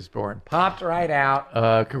when a baby's born. Popped right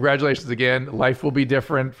out. Congratulations again. Life will be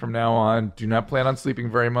different from now on. Do not plan on sleeping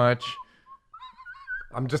very much.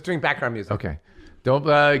 I'm just doing background music. Okay. Don't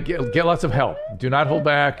get lots of help. Do not hold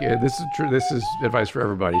back. This is true. This is advice for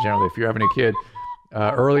everybody. Generally, if you're having a kid,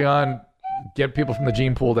 early on, get people from the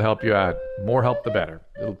gene pool to help you out. More help, the better.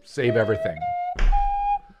 It'll save everything.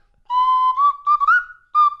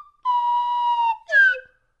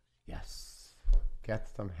 Yes. Get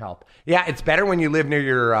some help. Yeah, it's better when you live near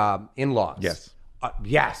your in-laws. Yes.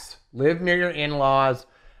 Yes. Live near your in-laws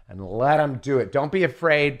and let them do it. Don't be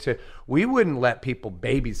afraid to. We wouldn't let people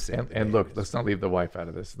babysit. And look, let's not leave the wife out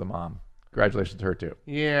of this. The mom. Congratulations to her too.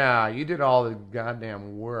 Yeah, you did all the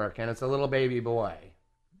goddamn work, and it's a little baby boy.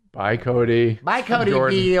 Bye, Cody. Bye, Cody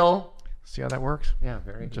Jordan. Veal. See how that works? Yeah,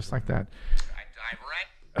 very just like that.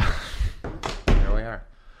 I dive right. There we are.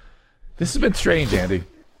 This has been strange, Andy.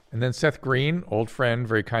 And then Seth Green, old friend,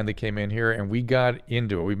 very kindly came in here, and we got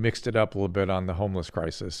into it. We mixed it up a little bit on the homeless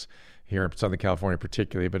crisis here in Southern California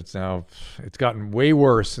particularly, but it's gotten way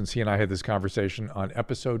worse since he and I had this conversation on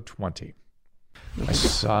episode 20. I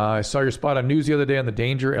saw your spot on news the other day on the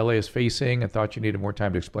danger LA is facing. I thought you needed more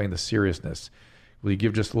time to explain the seriousness. Will you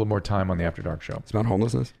give just a little more time on the After Dark show? It's about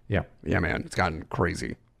homelessness? Yeah. Yeah, man. It's gotten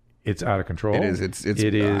crazy. It's out of control. It is.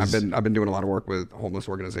 It is. I've been doing a lot of work with homeless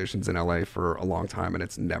organizations in LA for a long time, and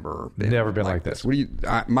it's never been like this. What do you?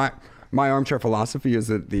 My armchair philosophy is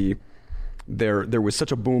that the there was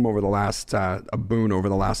such a boom over the last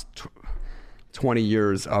 20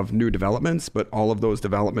 years of new developments, but all of those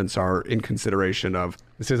developments are in consideration of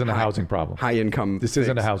this isn't a housing problem. High income. This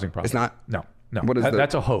isn't a housing problem. It's not. No. What is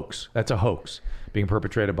That's a hoax. That's a hoax being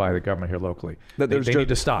perpetrated by the government here locally. That they need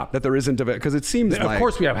to stop. That there isn't, because it seems of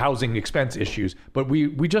course we have housing expense issues, but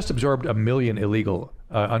we just absorbed 1 million illegal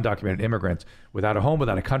undocumented immigrants without a home,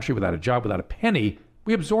 without a country, without a job, without a penny.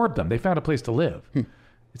 We absorbed them. They found a place to live.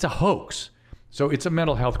 It's a hoax. So it's a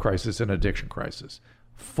mental health crisis and addiction crisis,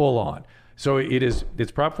 full on. So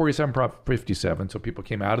it's Prop 47, Prop 57. So people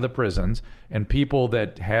came out of the prisons, and people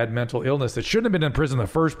that had mental illness that shouldn't have been in prison in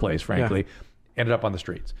the first place, frankly, ended up on the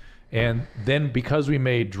streets. And then because we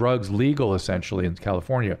made drugs legal essentially in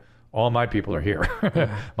California, all my people are here.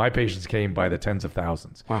 My patients came by the tens of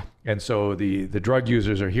thousands. Wow. And so the drug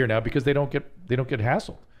users are here now because they don't get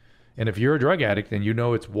hassled. And if you're a drug addict, then you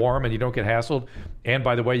know it's warm and you don't get hassled. And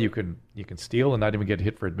by the way, you can steal and not even get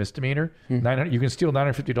hit for a misdemeanor. You can steal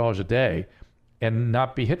 $950 a day and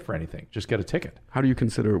not be hit for anything. Just get a ticket. How do you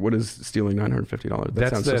consider, what is stealing $950? That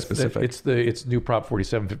sounds so specific. It's new Prop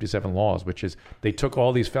 47, 57 laws, which is they took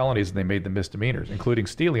all these felonies and they made them misdemeanors, including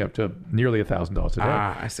stealing up to nearly $1,000 a day.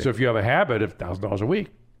 I see. So if you have a habit of $1,000 a week,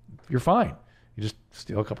 you're fine. You just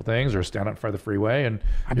steal a couple things or stand out in front of the freeway and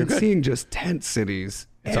I've been seeing just tent cities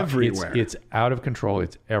everywhere. It's out of control.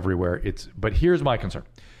 It's everywhere. But here's my concern.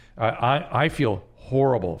 I feel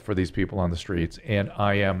horrible for these people on the streets, and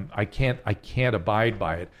I can't abide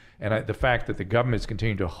by it. And the fact that the government is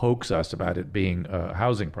continuing to hoax us about it being a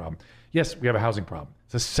housing problem. Yes, we have a housing problem.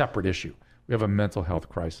 It's a separate issue. We have a mental health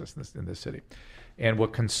crisis in this city. And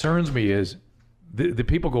what concerns me is the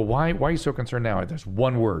people go, why are you so concerned now? There's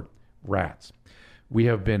one word: rats.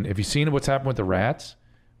 Have you seen what's happened with the rats?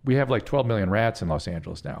 We have like 12 million rats in Los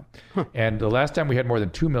Angeles now. And the last time we had more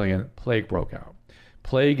than 2 million, plague broke out.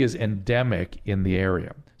 Plague is endemic in the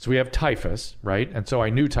area. So we have typhus, right? And so I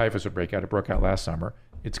knew typhus would break out. It broke out last summer.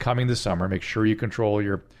 It's coming this summer. Make sure you control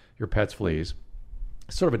your pet's fleas.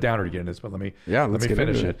 It's sort of a downer to get into this, but let me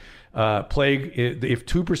finish it. Plague, if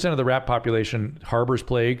 2% of the rat population harbors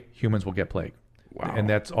plague, humans will get plague. Wow. And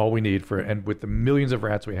that's all we need and with the millions of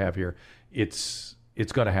rats we have here, it's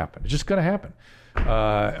going to happen. It's just going to happen.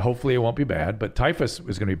 Hopefully it won't be bad, but typhus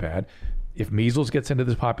is going to be bad. If measles gets into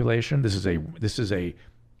this population, this is a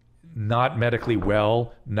not medically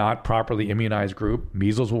well, not properly immunized group.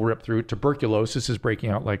 Measles will rip through. Tuberculosis is breaking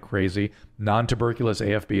out like crazy. Non-tuberculous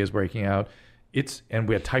AFB is breaking out. And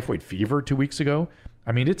we had typhoid fever 2 weeks ago.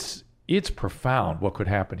 I mean, it's profound what could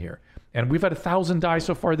happen here. And we've had 1,000 die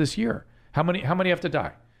so far this year. How many have to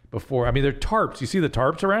die before? I mean, they're tarps. You see the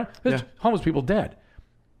tarps around? There's homeless people dead.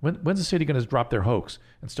 When's the city going to drop their hoax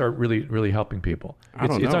and start really, really helping people?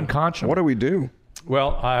 It's unconscionable. What do we do?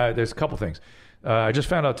 Well, there's a couple things. I just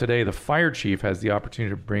found out today the fire chief has the opportunity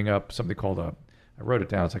to bring up something called I wrote it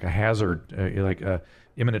down. It's like a hazard, like a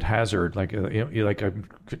imminent hazard, like a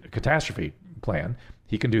catastrophe plan.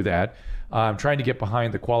 He can do that. I'm trying to get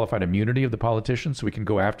behind the qualified immunity of the politicians so we can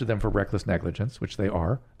go after them for reckless negligence, which they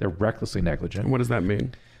are. They're recklessly negligent. What does that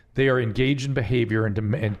mean? They are engaged in behavior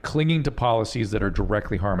and clinging to policies that are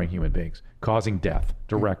directly harming human beings, causing death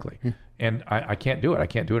directly. And I can't do it. I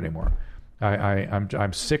can't do it anymore.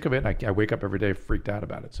 I'm sick of it. I wake up every day freaked out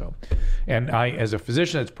about it. So, and as a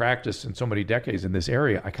physician that's practiced in so many decades in this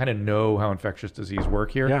area, I kind of know how infectious disease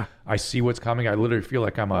work here. Yeah. I see what's coming. I literally feel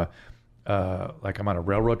like I'm on a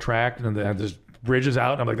railroad track and there's bridges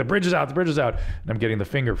out. And I'm like, the bridge is out. And I'm getting the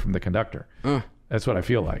finger from the conductor. That's what I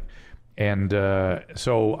feel like. And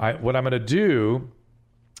so what I'm going to do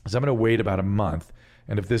is I'm going to wait about a month,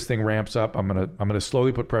 and if this thing ramps up, I'm going to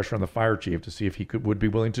slowly put pressure on the fire chief to see if he would be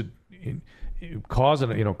willing to call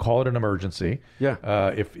it an emergency. Yeah.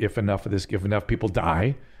 If enough people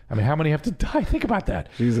die. I mean, how many have to die? Think about that.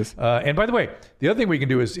 Jesus. And by the way, the other thing we can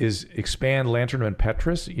do is expand Lantern and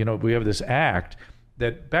Petrus. We have this act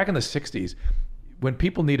that back in the 60s, when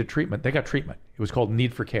people needed treatment, they got treatment. It was called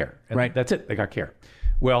need for care. And right. That's it. They got care.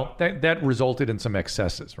 Well, that resulted in some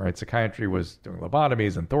excesses, right? Psychiatry was doing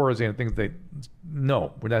lobotomies and Thorazine and things.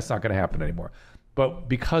 That's not going to happen anymore. But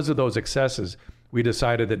because of those excesses, we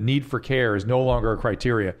decided that need for care is no longer a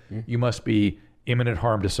criteria. You must be imminent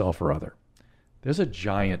harm to self or other. There's a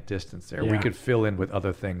giant distance there. Yeah. We could fill in with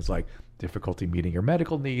other things like difficulty meeting your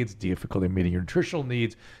medical needs, difficulty meeting your nutritional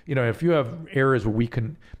needs. If you have areas where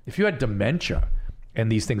if you had dementia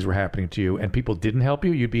and these things were happening to you and people didn't help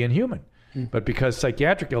you, you'd be inhuman. But because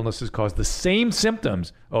psychiatric illnesses cause the same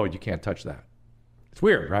symptoms, you can't touch that. It's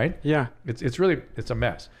weird, right? Yeah. It's really a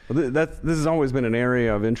mess. Well, this has always been an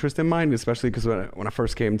area of interest in mine, especially because when I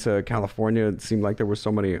first came to California, it seemed like there were so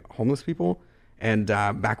many homeless people. And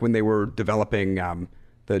back when they were developing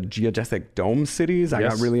the geodesic dome cities, I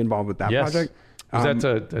got really involved with that project. Was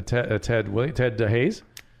that Ted Hayes?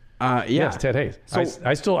 Yes, Ted Hayes.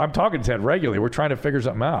 So I'm talking to Ted regularly. We're trying to figure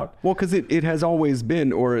something out. Well, because it has always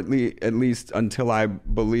been, or at least until I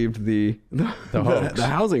believed the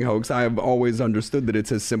housing hoax, I have always understood that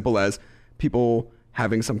it's as simple as people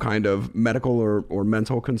having some kind of medical or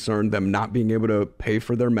mental concern, them not being able to pay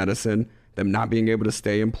for their medicine, them not being able to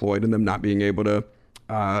stay employed, and them not being able to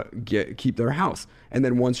keep their house. And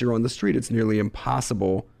then once you're on the street, it's nearly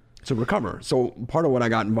impossible to recover. So part of what I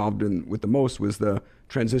got involved in with the most was the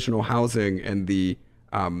transitional housing and the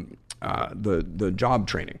job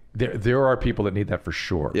training. There are people that need that for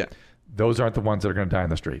sure. Yeah. Those aren't the ones that are going to die in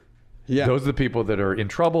the street. Yeah. Those are the people that are in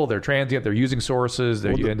trouble. They're transient. They're using sources.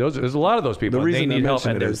 And there's a lot of those people. The reason they need help,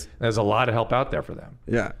 and there's a lot of help out there for them.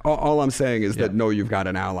 Yeah. All I'm saying is that you've got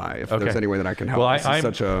an ally. If there's any way that I can help, well, this is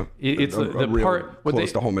such a real part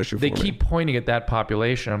close to home issue. They keep pointing at that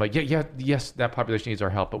population. I'm like, yes, that population needs our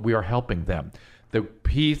help, but we are helping them. The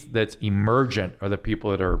piece that's emergent are the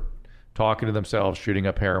people that are talking to themselves, shooting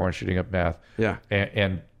up heroin, shooting up meth,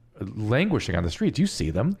 and languishing on the streets. You see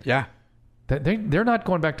them. Yeah. They're not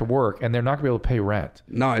going back to work, and they're not going to be able to pay rent.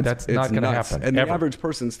 No, that's not going to happen. And ever. The average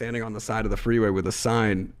person standing on the side of the freeway with a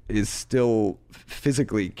sign is still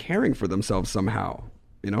physically caring for themselves somehow,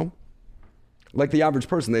 you know? Like the average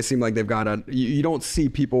person, they seem like they've got you don't see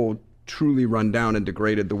people truly run down and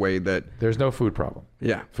degraded the way that... There's no food problem.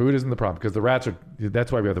 Yeah. Food isn't the problem, because the rats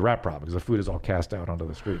that's why we have the rat problem, because the food is all cast out onto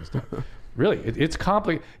the street and stuff. Really, it's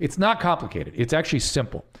complicated. It's not complicated. It's actually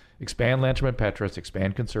simple. Expand Lanterman Petras,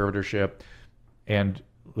 expand conservatorship, and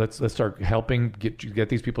let's start helping get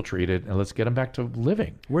these people treated, and let's get them back to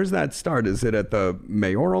living. Where's that start? Is it at the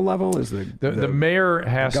mayoral level? Is the mayor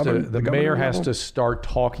has the mayor has level? to start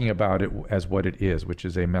talking about it as what it is, which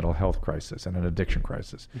is a mental health crisis and an addiction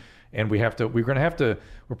crisis. And we're probably going to have to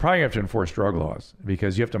enforce drug laws,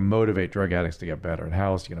 because you have to motivate drug addicts to get better. And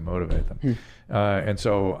how else are you going to motivate them? And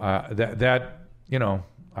so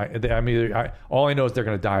all I know is they're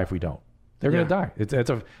going to die if we don't. They're going to die.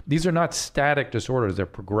 These are not static disorders. They're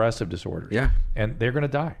progressive disorders. Yeah. And they're going to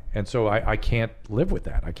die. And so I can't live with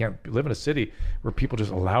that. I can't live in a city where people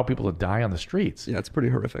just allow people to die on the streets. Yeah, it's pretty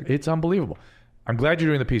horrific. It's unbelievable. I'm glad you're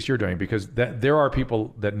doing the piece you're doing, because there are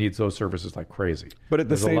people that need those services like crazy. But at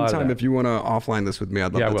the same time, if you want to offline this with me,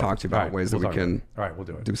 I'd love to talk to you about ways that we can we'll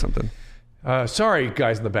do it. Do something. Sorry,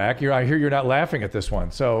 guys in the back. I hear you're not laughing at this one,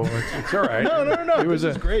 so it's all right. No. This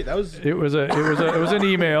is great. It was an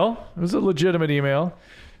email. It was a legitimate email.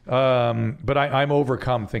 But I'm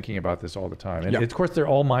overcome thinking about this all the time. And of course, they're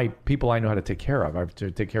all my people I know how to take care of. I've to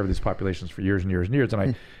take care of these populations for years and years and years,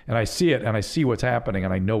 and I see it, and I see what's happening,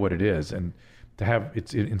 and I know what it is. And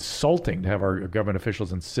it's insulting to have our government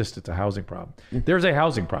officials insist it's a housing problem. There's a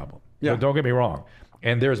housing problem. Yeah. Don't get me wrong.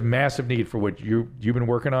 And there's massive need for what you've been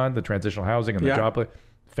working on, the transitional housing and the job.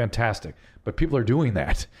 Fantastic. But people are doing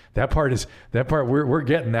that. That part we're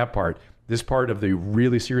getting that part. This part of the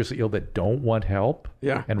really seriously ill that don't want help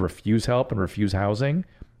and refuse help and refuse housing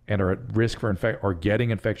and are at risk for or getting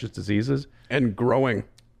infectious diseases. And growing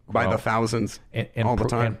by the thousands and all the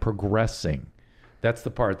time. And progressing. That's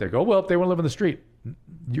the part they go, well, if they want to live in the street,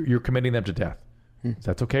 you're committing them to death.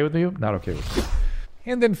 That's okay with you? Not okay with you.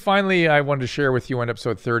 And then finally, I wanted to share with you on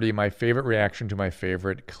episode 30 my favorite reaction to my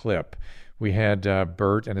favorite clip. We had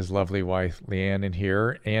Bert and his lovely wife, Leanne, in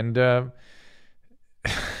here. And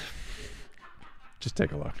just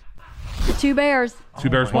take a look. 2 bears.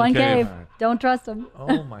 2 bears, one cave. Don't trust them.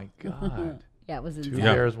 Oh, my God. Yeah, it was insane. 2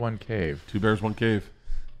 bears, 1 cave. 2 bears, 1 cave.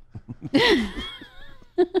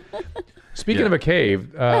 Speaking of a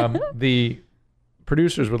cave, the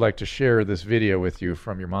producers would like to share this video with you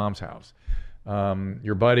from your mom's house.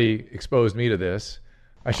 Your buddy exposed me to this.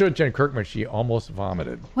 I showed Jen Kirkman. She almost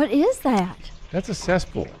vomited. What is that? That's a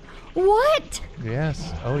cesspool. What?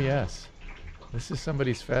 Yes. Oh, yes. This is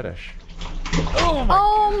somebody's fetish.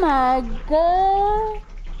 Oh my God.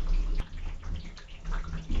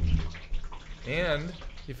 And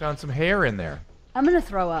he found some hair in there. I'm going to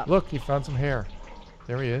throw up. Look, he found some hair.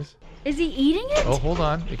 There he is. Is he eating it? Oh, hold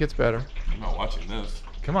on. It gets better. I'm not watching this.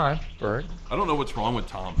 Come on, Bert. I don't know what's wrong with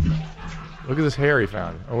Tom. Look at this hair he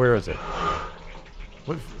found. Oh, where is it?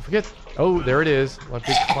 What? Forget. Oh, there it is. What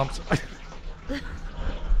big clumps.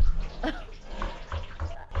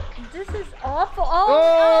 This is awful.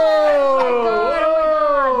 Oh my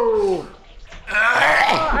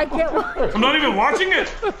God. I can't watch. I'm not even watching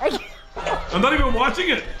it. I'm not even watching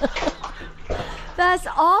it. That's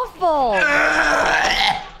awful.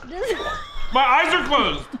 My eyes are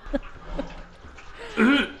closed.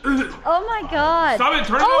 Oh my God. Stop it.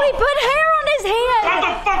 Turn it Oh, he off. put hair on his hand. Shut the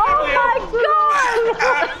fuck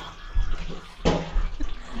up,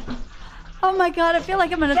 Oh my god, I feel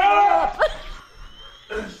like I'm gonna throw up.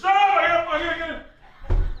 Shut up! I gotta get it.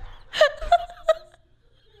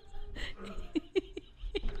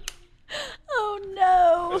 Oh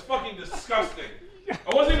no. That's fucking disgusting.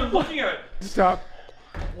 I wasn't even looking at it. Stop.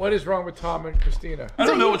 What is wrong with Tom and Christina? I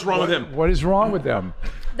don't know what's wrong with him. What is wrong with them?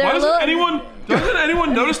 Why doesn't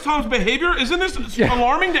anyone notice Tom's behavior? Isn't this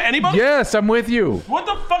alarming to anybody? Yes, I'm with you. What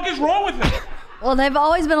the fuck is wrong with him? Well, they've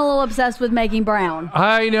always been a little obsessed with making brown.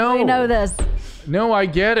 I know. We know this. No, I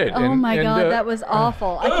get it. Oh my god, that was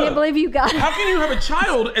awful. I can't believe you got it. How can you have a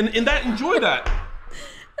child and enjoy that?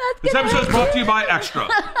 This episode is brought to you by Extra.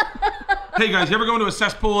 Hey guys, you ever go into a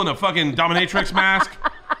cesspool in a fucking dominatrix mask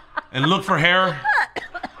and look for hair?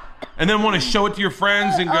 And then want to show it to your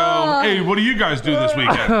friends and go, hey, what do you guys do this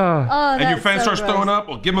weekend? And your friend starts throwing up,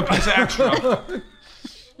 well, give them a piece of Extra.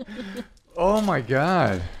 Oh my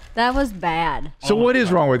god. That was bad. So what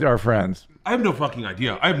is wrong with our friends? I have no fucking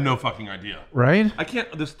idea. Right? I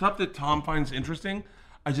can't, the stuff that Tom finds interesting,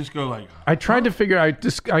 I just go like. I tried to figure I'm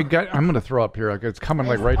going to throw up here. Like it's coming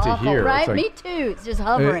like right Awful, to here. right? It's like, Me too. It's just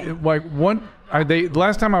hovering.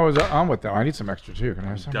 Last time I was on with them, I need some extra too. Can I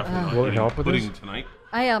have some? Definitely. Will it help with this? Tonight.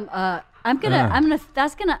 I am. I may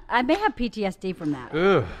have PTSD from that.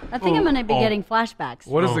 Ugh. I think I'm gonna be getting flashbacks.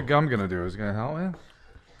 What is the gum going to do? Is it going to help me?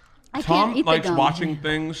 I Tom can't eat likes the gum. watching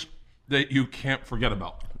things that you can't forget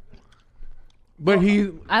about. But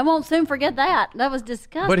I won't soon forget that. That was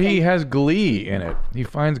disgusting. But he has glee in it. He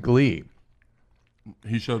finds glee.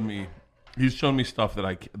 He's shown me stuff that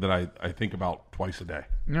I think about twice a day.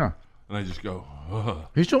 Yeah. And I just go, ugh.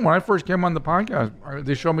 He showed when I first came on the podcast,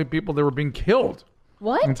 they showed me people that were being killed.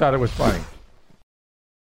 What? And thought it was funny.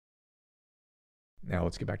 Now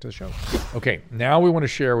let's get back to the show. Okay, now we want to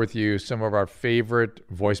share with you some of our favorite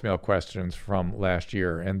voicemail questions from last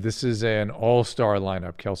year. And this is an all-star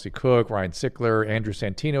lineup. Kelsey Cook, Ryan Sickler, Andrew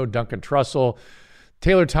Santino, Duncan Trussell,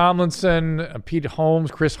 Taylor Tomlinson, Pete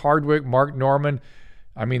Holmes, Chris Hardwick, Mark Norman.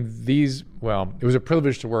 I mean, it was a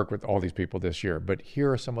privilege to work with all these people this year. But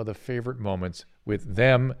here are some of the favorite moments with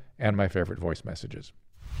them and my favorite voice messages.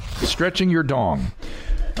 Stretching your dong.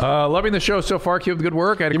 Loving the show so far. Keep up the good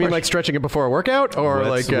work. You mean like stretching it before a workout or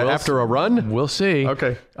after a run? We'll see.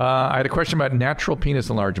 Okay. I had a question about natural penis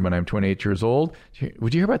enlargement. I'm 28 years old.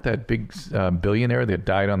 Would you hear about that big billionaire that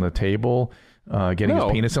died on the table getting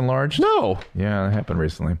his penis enlarged? No. Yeah, that happened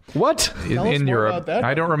recently. What? In Europe.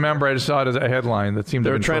 I don't remember. I just saw it as a headline that seemed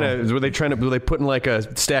to be were they putting like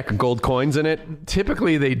a stack of gold coins in it?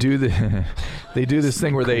 Typically they do this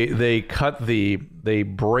thing where they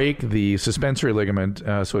break the suspensory ligament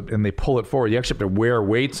and they pull it forward. You actually have to wear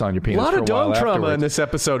weights on your penis. A lot of dong trauma in this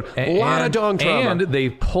episode. A lot of dong trauma. And they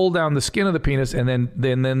pull down the skin of the penis and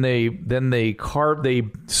then they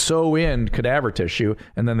sew in cadaver tissue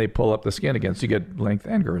and then they pull up the skin again. So you get length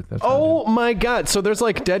and girth. That's my God. So there's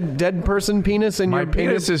like dead person penis in your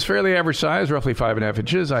penis is fairly average size, roughly 5.5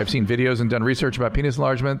 inches. I've seen videos and done research about penis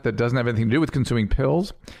enlargement that doesn't have anything to do with consuming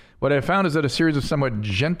pills. What I found is that a series of somewhat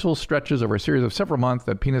gentle stretches over a series of several months,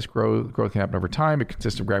 that penis growth can happen over time. It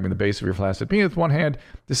consists of grabbing the base of your flaccid penis with one hand.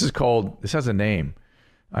 This has a name.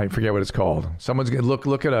 I forget what it's called. Someone's going to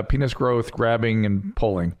look at a penis growth, grabbing and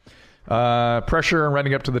pulling. Pressure and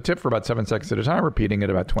running up to the tip for about 7 seconds at a time, repeating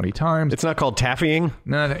it about 20 times. It's not called taffying?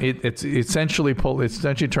 No, it's essentially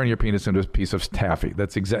turning your penis into a piece of taffy.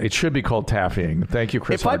 It should be called taffying. Thank you,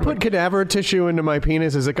 Chris. If I put cadaver tissue into my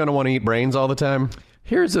penis, is it going to want to eat brains all the time?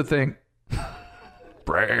 Here's the thing.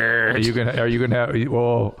 Are you gonna have?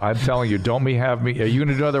 Well, I'm telling you, don't have me. Are you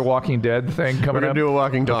gonna do another Walking Dead thing coming up? We're gonna do a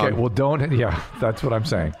Walking Dog. Okay, well, don't. Yeah, that's what I'm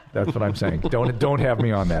saying. Don't have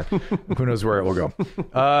me on that. Who knows where it will go?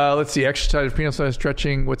 Let's see. Exercise, penis size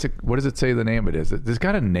stretching. What does it say the name of it is? It's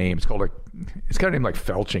got a name. It's got a name like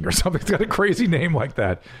felching or something. It's got a crazy name like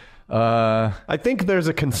that. I think there's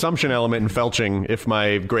a consumption element in felching. If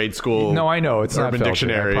my grade school no, I know it's Urban not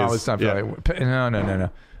Dictionary felching. It's not felching. No.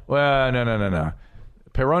 Well, no.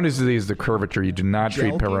 Peyronie's disease is the curvature. You do not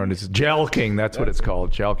treat Peyronie's. Jelking, that's what it's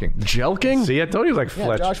called. Jelking. Jelking? See, I told you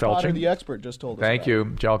Josh Potter, the expert, just told us. Thank you.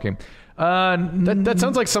 Jelking. That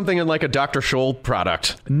sounds like something in like a Dr. Scholl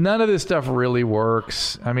product. None of this stuff really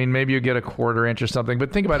works. I mean, maybe you get a 1/4 inch or something,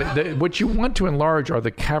 but think about it. What you want to enlarge are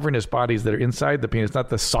the cavernous bodies that are inside the penis, not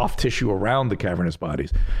the soft tissue around the cavernous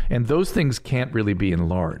bodies. And those things can't really be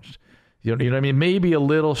enlarged. You know what I mean? Maybe a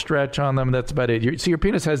little stretch on them. That's about it. So your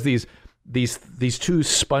penis has these these two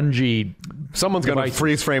spongy. Someone's going to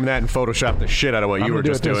freeze frame that and Photoshop the shit out of what you were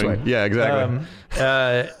just doing. Yeah, exactly.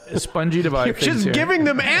 Spongy device. You're just giving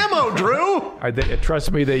them ammo, Drew.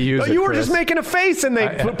 Trust me, they use it. You were Chris. just making a face and they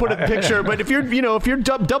put a picture. But if you're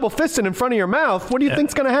double fisting in front of your mouth, what do you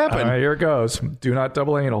think's going to happen? Here it goes. Do not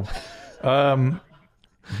double anal.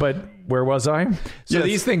 But where was I? So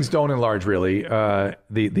these things don't enlarge really,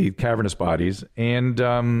 the cavernous bodies,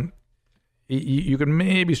 and you can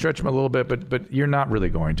maybe stretch them a little bit, but you're not really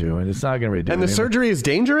going to, and it's not going to really do. And the surgery is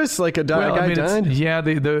dangerous. Like a guy died. Yeah,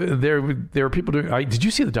 there are people doing. Did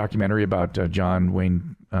you see the documentary about John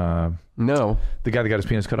Wayne? No, the guy that got his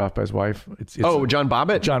penis cut off by his wife. It's John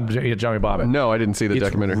Bobbitt. Johnny Bobbitt. No, I didn't see the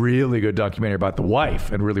documentary. Really good documentary about the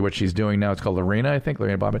wife and really what she's doing now. It's called Lorena, I think,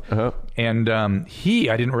 Lorena Bobbitt. Uh-huh. And I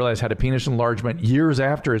didn't realize, had a penis enlargement years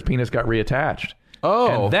after his penis got reattached.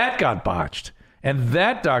 Oh, and that got botched. And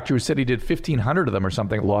that doctor who said he did 1,500 of them or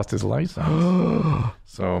something lost his license.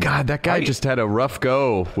 So God, that guy just had a rough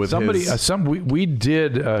go with somebody. his... We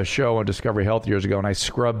did a show on Discovery Health years ago, and I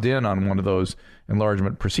scrubbed in on one of those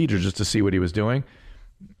enlargement procedures just to see what he was doing.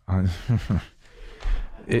 Learn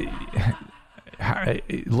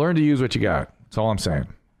to use what you got. That's all I'm saying.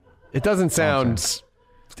 It doesn't sound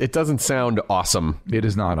awesome. It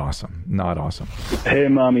is not awesome. Not awesome. Hey,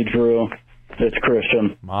 Mommy Drew. It's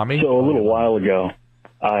Christian. Mommy? So a little while ago,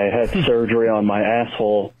 I had surgery on my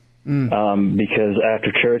asshole because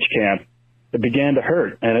after church camp, it began to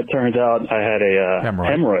hurt. And it turns out I had a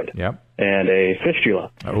hemorrhoid and a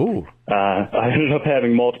fistula. Oh. I ended up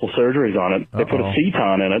having multiple surgeries on it. They put a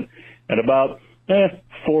Ceton in it. And about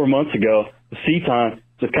 4 months ago, the Ceton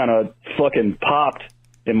just kind of fucking popped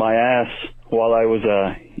in my ass while I was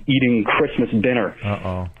eating Christmas dinner.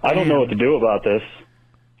 I don't know what to do about this.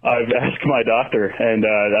 I've asked my doctor, and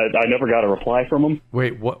I never got a reply from him.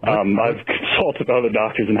 Wait, what? I've consulted other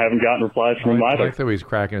doctors and haven't gotten replies from him either. I thought he was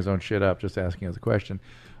cracking his own shit up, just asking us a question.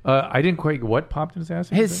 I didn't quite... What popped in his ass?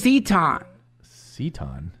 His Ceton.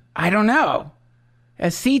 Ceton? I don't know. A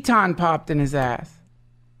Ceton popped in his ass.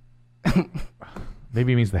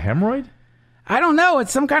 Maybe it means the hemorrhoid? I don't know.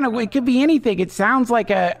 It's some kind of... It could be anything. It sounds like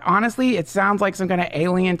honestly, it sounds like some kind of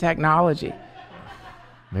alien technology.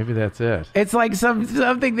 Maybe that's it. It's like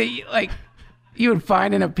something that you would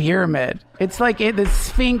find in a pyramid. It's like the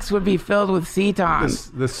Sphinx would be filled with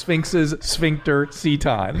Cetons. The Sphinx's sphincter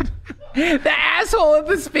Ceton. The asshole of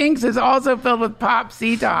the Sphinx is also filled with pop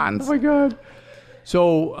Cetons. Oh my God.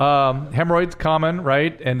 So hemorrhoids common,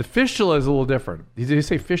 right? And the fistula is a little different. Did you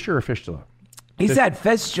say fissure or fistula? He said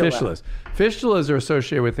fistula. Fistulas are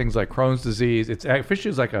associated with things like Crohn's disease. Fistula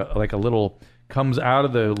is like a little... comes out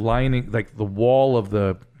of the lining, like the wall of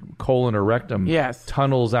the colon or rectum,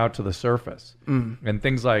 tunnels out to the surface. And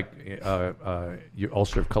things like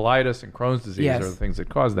ulcerative colitis and Crohn's disease are the things that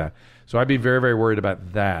cause that. So I'd be very, very worried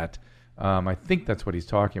about that. I think that's what he's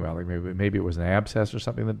talking about. Like maybe it was an abscess or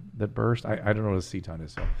something that burst. I don't know what a Ceton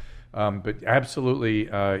is. So. But absolutely,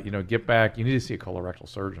 get back. You need to see a colorectal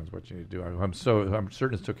surgeon is what you need to do. I'm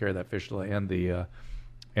certain it took care of that fistula and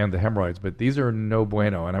the hemorrhoids, but these are no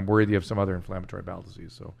bueno, and I'm worried you have some other inflammatory bowel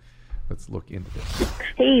disease, so let's look into this.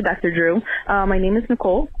 Hey, Dr. Drew. My name is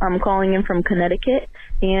Nicole. I'm calling in from Connecticut,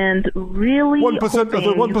 and really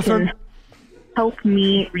 1% you can help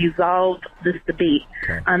me resolve this debate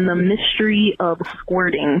on the mystery of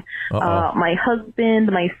squirting. My husband,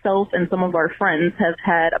 myself, and some of our friends have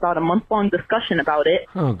had about a month-long discussion about it.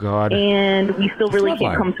 Oh, God. And we still really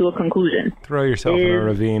can't come to a conclusion. Throw yourself in a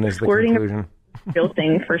ravine is the conclusion. Real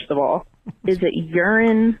thing, first of all. Is it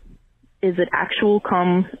urine? Is it actual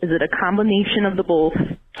cum? Is it a combination of the both?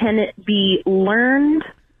 Can it be learned,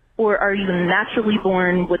 or are you naturally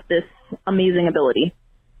born with this amazing ability?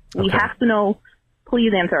 We have to know.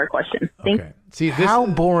 Please answer our question. Thank you. See, how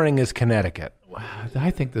boring is Connecticut? I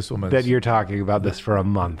think this woman that you're talking about this for a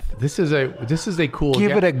month. This is a cool.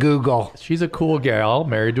 Give it a Google. She's a cool gal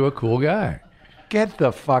married to a cool guy. Get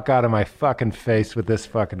the fuck out of my fucking face with this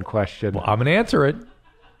fucking question. Well, I'm going to answer it.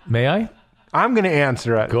 May I? I'm going to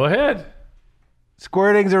answer it. Go ahead.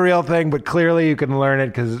 Squirting's a real thing, but clearly you can learn it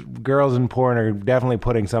because girls in porn are definitely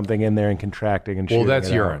putting something in there and contracting and shooting. Well,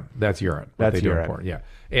 that's urine. That's urine. That's urine. Porn. Yeah.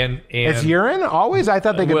 And it's urine always? I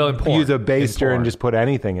thought they could use a baster and just put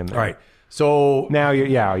anything in there. All right. So now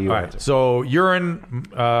you right. So urine.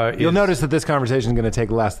 You'll notice that this conversation is going to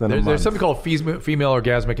take less than a month. There's something called female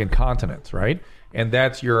orgasmic incontinence, right? And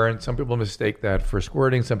that's urine. Some people mistake that for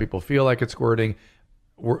squirting. Some people feel like it's squirting.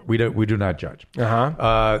 We do not judge.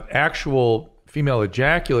 Actual female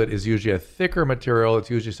ejaculate is usually a thicker material. It's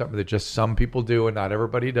usually something that just some people do and not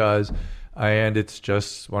everybody does. And it's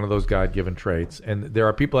just one of those God-given traits. And there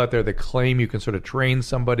are people out there that claim you can sort of train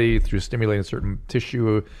somebody through stimulating certain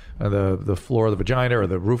tissue, the floor of the vagina or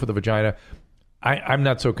the roof of the vagina. I'm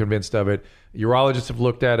not so convinced of it. Urologists have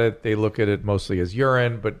looked at it. They look at it mostly as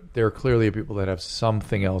urine, but there are clearly people that have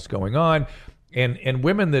something else going on. And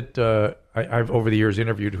women that I've over the years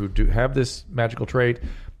interviewed who do have this magical trait,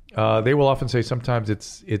 they will often say sometimes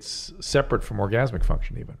it's separate from orgasmic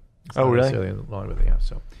function even. It's not really? necessarily along with it, yeah.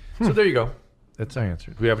 So there you go. That's our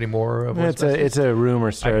answer. Do we have any more? It's a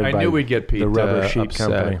rumor started I by knew we'd get Pete the rubber sheet upset.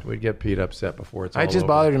 company. We'd get Pete upset before it's all It just over.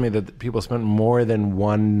 bothered me that people spent more than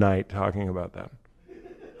one night talking about that.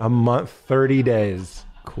 A month, 30 days.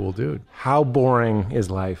 Cool dude. How boring is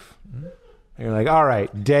life? And you're like, all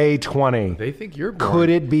right, day 20. They think you're boring. Could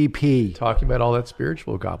it be pee? Talking about all that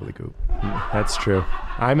spiritual gobbledygook. That's true.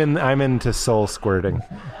 I'm into soul squirting.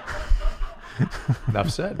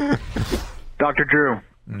 Enough said. Dr. Drew,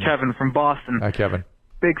 Kevin from Boston. Hi, Kevin.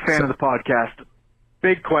 Big fan of the podcast.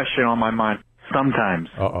 Big question on my mind. Sometimes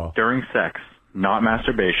during sex, not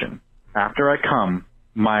masturbation, after I come,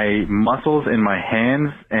 my muscles in my hands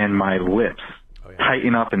and my lips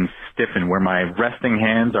tighten up and stiffen, where my resting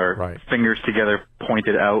hands are fingers together,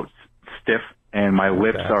 pointed out, stiff, and my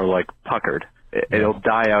lips are like puckered. It'll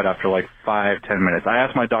die out after like 5-10 minutes. I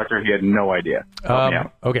asked my doctor; he had no idea. Help me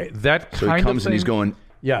out. Okay, that So kind he comes of and he's thing- going,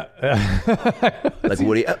 Yeah. like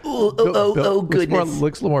Woody. Oh, goodness.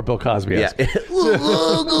 Looks a little more Bill Cosby. Yeah.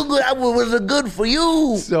 Was it good for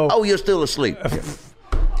you? Oh, you're still asleep.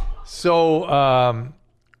 So,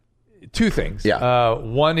 two things. Yeah.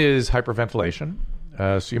 One is hyperventilation.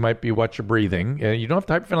 So you might be watch your breathing. You don't have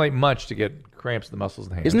to hyperventilate much to get cramps in the muscles in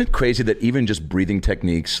the hands. Isn't it crazy that even just breathing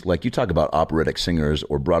techniques, like you talk about operatic singers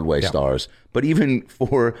or Broadway stars, but even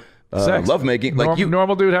for lovemaking, like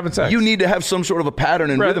normal dude having sex, you need to have some sort of a pattern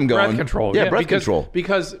and rhythm going. Breath control. Yeah, breath control.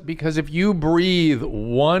 Because if you breathe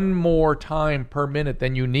one more time per minute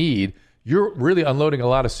than you need, you're really unloading a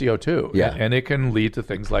lot of CO2. Yeah. And it can lead to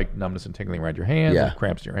things like numbness and tingling around your hands, and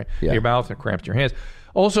cramps in your mouth, and cramps in your hands.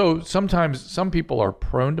 Also, sometimes some people are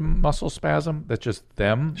prone to muscle spasm. That's just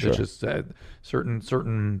them. Sure. That's just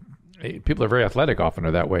certain people are very athletic often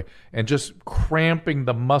are that way. And just cramping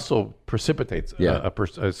the muscle precipitates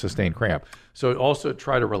a sustained cramp. So also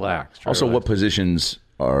try to relax. Also, what positions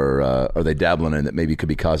are they dabbling in that maybe could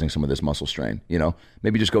be causing some of this muscle strain? You know,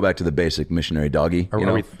 maybe just go back to the basic missionary doggy.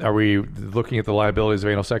 Are we looking at the liabilities of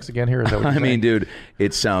anal sex again here? Is that what you're I mean, saying? dude,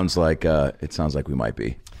 it sounds like we might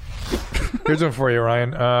be. Here's one for you,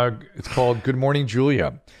 Ryan. It's called Good Morning,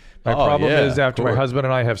 Julia. My problem is after my husband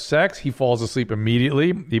and I have sex, he falls asleep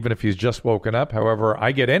immediately, even if he's just woken up. However,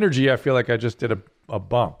 I get energy. I feel like I just did a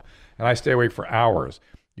bump, and I stay awake for hours.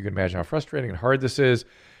 You can imagine how frustrating and hard this is.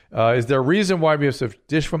 Is there a reason why we have such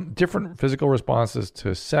different physical responses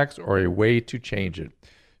to sex, or a way to change it?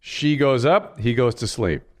 She goes up, he goes to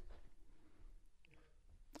sleep.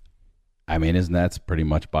 I mean, that's pretty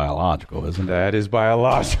much biological, isn't it? That is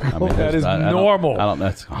biological. I mean, that is normal.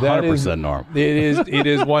 That's 100% normal. It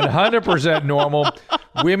is 100% normal.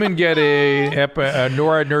 Women get a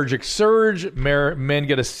noradrenergic surge. Men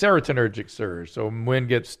get a serotonergic surge. So men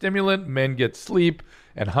get stimulant, men get sleep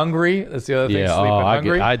and hungry. That's the other thing. Yeah, sleep and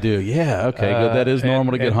hungry. I do. Yeah, okay, good. That is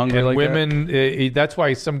normal to get hungry and like women, that's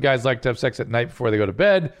why some guys like to have sex at night before they go to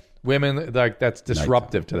bed. Women, like that's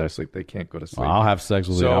disruptive to their sleep. They can't go to sleep. Well, I'll have sex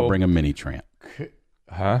with you. I'll bring a mini tramp.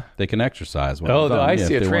 Huh? They can exercise. I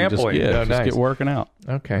see a trampoline. Just Nice. get working out.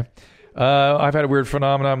 Okay. I've had a weird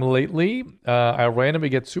phenomenon lately. I randomly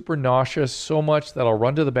get super nauseous so much that I'll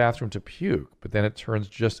run to the bathroom to puke, but then it turns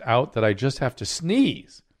just out that I just have to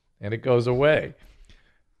sneeze, and it goes away.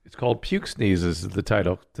 It's called puke sneezes is the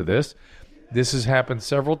title to this. This has happened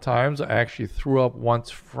several times. I actually threw up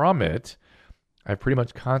once from it. I have pretty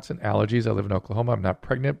much constant allergies. I live in Oklahoma. I'm not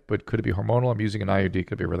pregnant, but could it be hormonal? I'm using an IUD.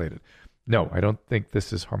 Could it be related? No, I don't think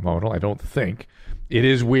this is hormonal. I don't think. It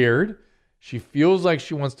is weird. She feels like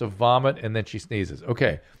she wants to vomit, and then she sneezes.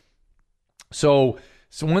 Okay. So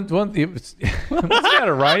one what's the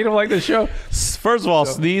matter, right? You don't like the show? First of all,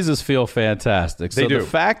 sneezes feel fantastic. So They do. the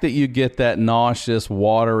fact that you get that nauseous,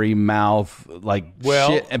 watery mouth,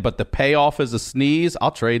 shit, but the payoff is a sneeze, I'll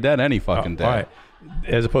trade that any fucking day. All right.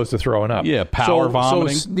 As opposed to throwing up. Yeah, power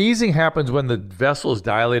vomiting. So sneezing happens when the vessel is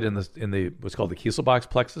dilated in the what's called the Kieselbox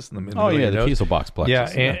plexus. In the middle of your the nose. Kieselbox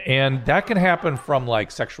plexus. Yeah, and that can happen from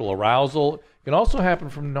like sexual arousal. It can also happen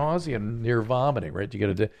from nausea and near vomiting, right? You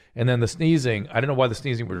get and then the sneezing. I don't know why the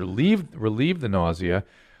sneezing would relieve the nausea.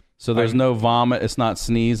 So there's no vomit. It's not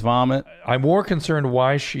sneeze, vomit. I'm more concerned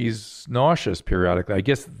why she's nauseous periodically. I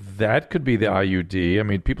guess that could be the IUD. I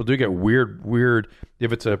mean, people do get weird.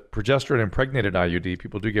 If it's a progesterone impregnated IUD,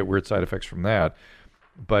 people do get weird side effects from that.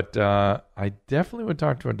 But I definitely would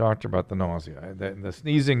talk to a doctor about the nausea. The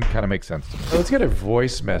sneezing kind of makes sense to me. Let's get a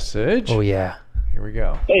voice message. Oh, yeah. Here we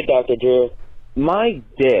go. Hey, Dr. Drew. My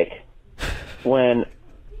dick, when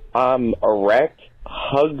I'm erect,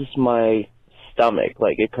 hugs my stomach.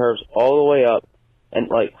 Like, it curves all the way up and,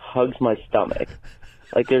 like, hugs my stomach.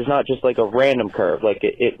 Like, there's not just, like, a random curve. Like,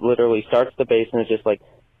 it literally starts at the base and it's just, like,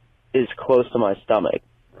 is close to my stomach.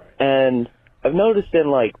 And I've noticed in,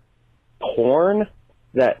 like, porn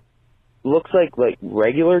that looks like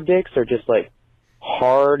regular dicks are just, like,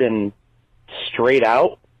 hard and straight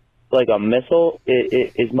out, like a missile.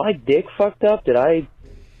 Is my dick fucked up? Did I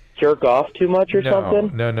jerk off too much or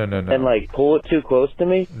something? No. And, like, pull it too close to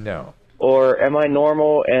me? No. Or am I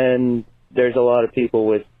normal and there's a lot of people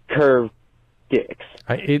with curved dicks?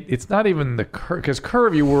 It's not even the curve, because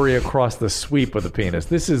curve you worry across the sweep of the penis.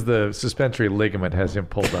 This is the suspensory ligament has him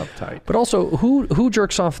pulled up tight. But also, who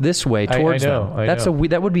jerks off this way towards them?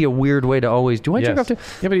 That would be a weird way to always. Do I jerk off too?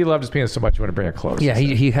 Yeah, but he loved his penis so much you want to bring it close. Yeah,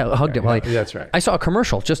 he hugged it. Like, that's right. I saw a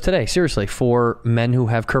commercial just today, seriously, for men who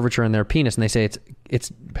have curvature in their penis, and they say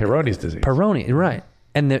it's Peyronie's disease. Peyronie, right?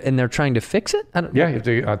 And they're trying to fix it. You have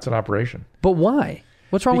to. It's an operation. But why?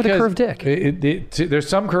 What's wrong with a curved dick? There's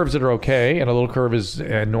some curves that are okay, and a little curve is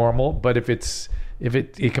normal. But if it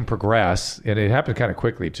can progress, and it happens kind of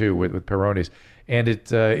quickly too with Peyronie's, and it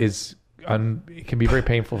can be very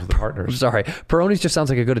painful for the partners. I'm sorry, Peyronie's just sounds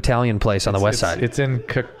like a good Italian place on the west side. It's in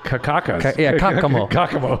Cacacas. Yeah, Caccamo.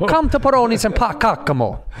 Caccamo. Come to Peyronie's and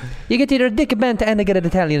Caccamo. You get your dick bent and you get an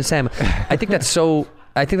Italian salmon. I think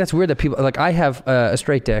that's weird that people like. I have a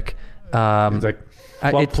straight dick.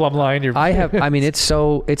 It's like plumb line.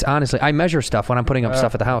 It's honestly, I measure stuff when I'm putting up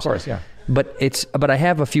stuff at the house. Of course, yeah. But I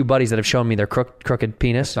have a few buddies that have shown me their crooked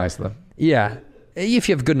penis. That's nice of them. Yeah. If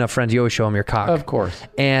you have good enough friends, you always show them your cock. Of course.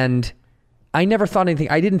 And I never thought anything.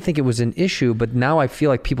 I didn't think it was an issue, but now I feel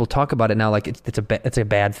like people talk about it now like it's a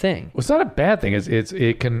bad thing. Well, it's not a bad thing.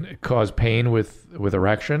 It can cause pain with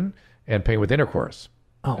erection and pain with intercourse.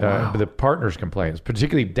 Oh, wow. The partners complain,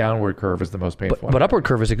 particularly downward curve is the most painful. But upward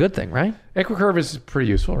curve is a good thing, right? Equicurve is pretty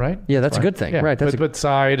useful, right? Yeah, that's a good thing, right? But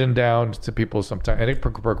side and down to people sometimes, and it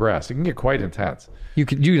progress. It can get quite intense. You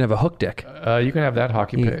can have a hook dick. You can have that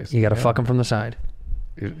hockey pace. You got to fuck them from the side.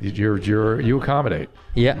 You accommodate.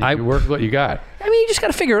 Yeah, you work what you got. I mean, you just got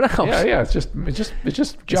to figure it out. Yeah. It's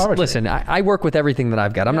just geometry. Listen, I work with everything that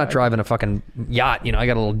I've got. I'm not driving a fucking yacht. I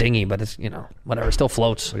got a little dinghy, but it's whatever. It still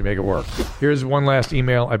floats. You make it work. Here's one last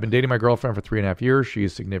email. I've been dating my girlfriend for 3.5 years. She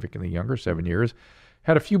is significantly younger, 7 years.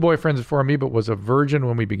 Had a few boyfriends before me, but was a virgin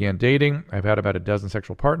when we began dating. I've had about a dozen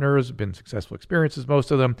sexual partners. Been successful experiences,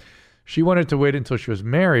 most of them. She wanted to wait until she was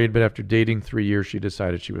married, but after dating 3 years, she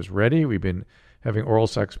decided she was ready. We've been having oral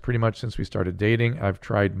sex pretty much since we started dating. I've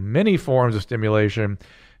tried many forms of stimulation,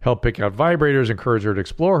 helped pick out vibrators, encourage her to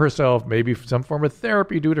explore herself, maybe some form of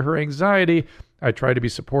therapy due to her anxiety. I try to be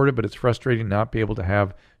supportive, but it's frustrating not be able to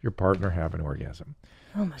have your partner have an orgasm.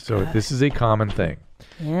 Oh my So God. this is a common thing.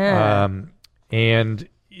 Yeah. And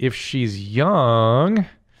if she's young...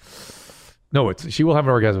 No, she will have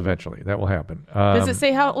an orgasm eventually. That will happen. Does it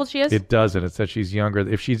say how old she is? It doesn't. It says she's younger.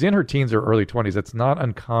 If she's in her teens or early 20s, that's not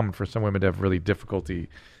uncommon for some women to have really difficulty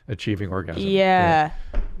achieving orgasm. Yeah.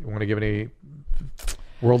 You want to give any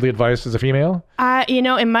worldly advice as a female?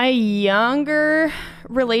 In my younger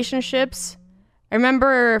relationships, I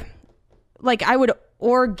remember like I would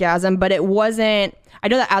orgasm, but it wasn't. I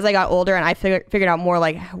know that as I got older and I figured out more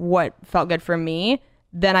like what felt good for me,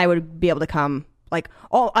 then I would be able to come.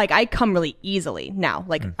 I come really easily now.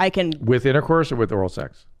 Like I can with intercourse or with oral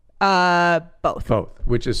sex. Both. Both,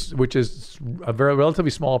 which is a very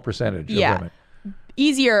relatively small percentage. Of women.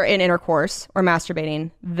 Easier in intercourse or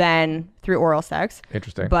masturbating than through oral sex.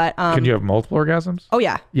 Interesting. But can you have multiple orgasms? Oh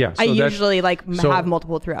yeah. Yeah. I usually have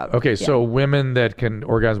multiple throughout. Okay, Yeah. so women that can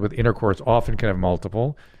orgasm with intercourse often can have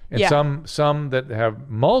multiple, and Yeah. some that have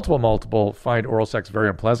multiple find oral sex very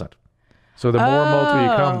unpleasant. So the more multiple you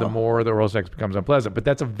come, the more the oral sex becomes unpleasant. But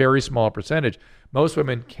that's a very small percentage. Most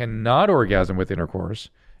women cannot orgasm with intercourse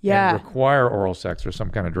Yeah. and require oral sex or some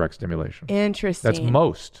kind of direct stimulation. Interesting. That's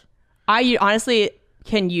most. I honestly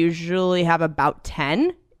can usually have about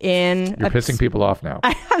 10 in. You're pissing people off now.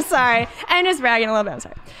 I'm sorry. I'm just bragging a little bit. I'm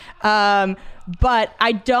sorry. But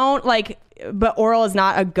I don't but oral is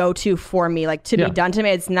not a go-to for me. Like to Yeah. be done to me,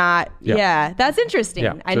 it's not. Yeah. Yeah, that's interesting.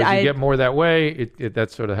 Yeah. So as you get more that way,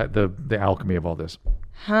 that's sort of the alchemy of all this.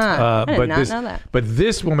 I did not this, know that. But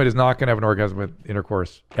this woman is not going to have an orgasm with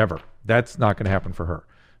intercourse ever. That's not going to happen for her.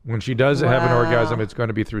 When she does have an orgasm, it's going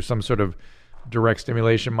to be through some sort of direct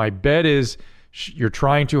stimulation. My bet is you're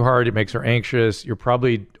trying too hard. It makes her anxious. You're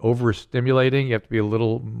probably overstimulating. You have to be a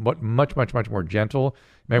little much more gentle.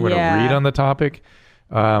 You might want to read on the topic.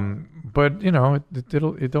 But you know,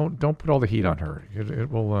 don't put all the heat on her. It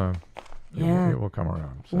will come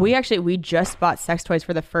around. So. We just bought sex toys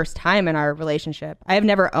for the first time in our relationship. I have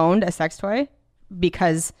never owned a sex toy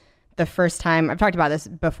because the first time, I've talked about this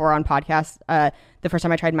before on podcasts, the first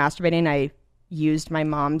time I tried masturbating, I used my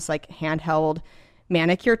mom's like handheld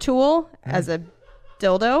manicure tool as a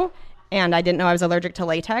dildo, and I didn't know I was allergic to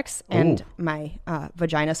latex, and my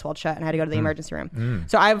vagina swelled shut, and I had to go to the emergency room.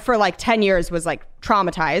 So I, for like 10 years, was like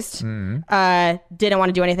traumatized, didn't want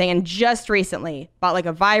to do anything, and just recently bought like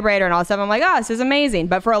a vibrator and all that stuff. I'm like, this is amazing.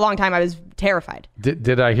 But for a long time, I was terrified.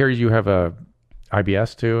 Did I hear you have a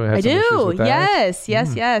IBS too? I do. Yes.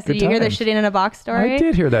 Did you hear the shitting in a box story? I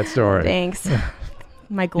did hear that story. Thanks.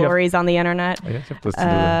 My glories on the internet. You have to listen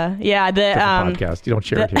to the podcast. You don't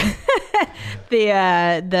share it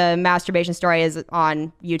here. The masturbation story is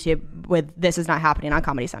on YouTube with This Is Not Happening on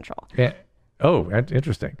Comedy Central. Yeah. Oh,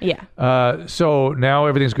 interesting. Yeah. So now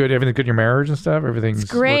everything's good. Everything's good in your marriage and stuff. Everything's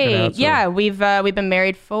great. Out, so. Yeah, we've been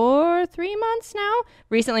married for 3 months now.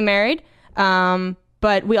 Recently married.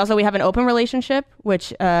 But we have an open relationship,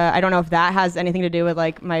 which I don't know if that has anything to do with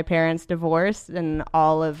like my parents' divorce and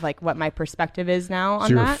all of like what my perspective is now on that.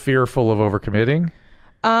 So you're fearful of overcommitting?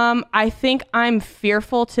 I think I'm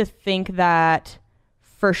fearful to think that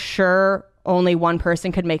for sure only one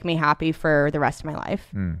person could make me happy for the rest of my life.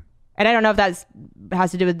 And I don't know if that has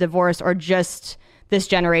to do with divorce or just this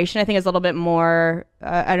generation. I think is a little bit more,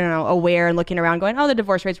 aware and looking around going, the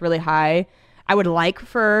divorce rate's really high. I would like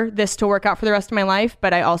for this to work out for the rest of my life,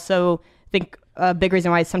 but I also think a big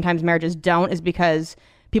reason why sometimes marriages don't is because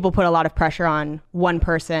people put a lot of pressure on one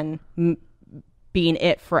person being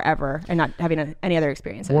it forever and not having any other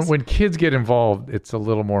experiences. When kids get involved, it's a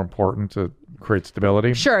little more important to create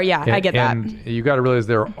stability. Sure, yeah, I get that. And you got to realize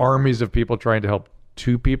there are armies of people trying to help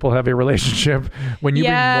two people have a relationship. When you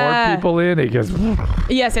bring more people in, it gets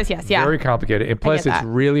very complicated. And plus, it's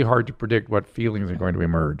really hard to predict what feelings are going to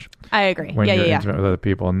emerge. I agree. When you're intimate with other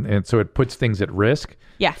people, and so it puts things at risk.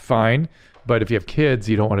 Yeah, fine. But if you have kids,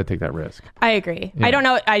 you don't want to take that risk. I agree. Yeah. I don't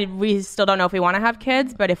know. We still don't know if we want to have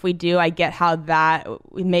kids, but if we do, I get how that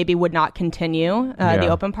maybe would not continue the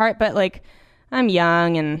open part. But like, I'm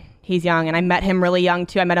young and he's young, and I met him really young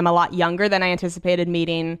too. I met him a lot younger than I anticipated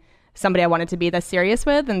meeting somebody I wanted to be this serious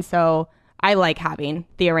with, and so I like having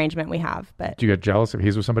the arrangement we have. But do you get jealous if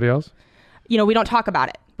he's with somebody else? We don't talk about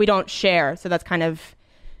it. We don't share. So that's kind of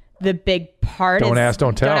the big part. Don't ask,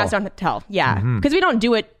 don't tell. Don't ask, don't tell. Yeah, because we don't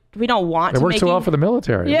do it. We don't want. It works so well for the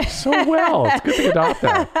military. Yeah. So well. It's good to adopt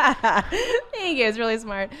that. Thank you. It's really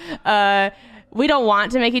smart. We don't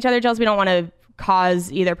want to make each other jealous. We don't want to cause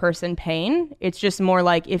either person pain. It's just more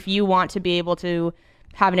like if you want to be able to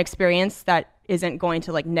have an experience that isn't going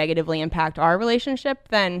to like negatively impact our relationship,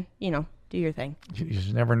 then do your thing. You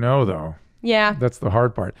just never know, though. Yeah, that's the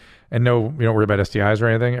hard part. And no, you don't worry about STIs or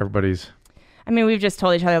anything. Everybody's. I mean, we've just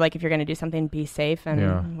told each other like if you're going to do something, be safe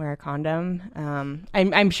and wear a condom.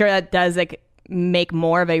 I'm sure that does like make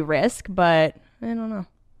more of a risk, but I don't know.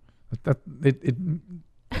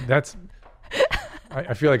 That's.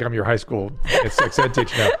 I feel like I'm your high school sex ed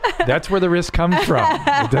teacher now. That's where the risk comes from.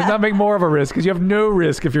 It does not make more of a risk because you have no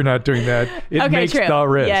risk if you're not doing that. It makes true. the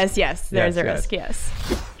risk. Yes. There's a risk. Yes.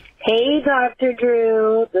 Hey, Dr.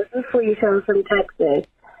 Drew. This is Felicia. I'm from Texas.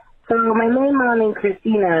 So my main mom named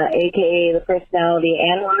Christina, a.k.a. the personality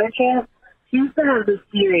and water champ, she used to have this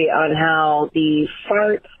theory on how the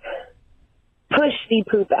farts push the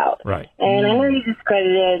poop out. Right. And I know you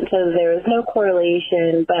discredited it and said there was no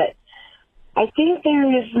correlation, but I think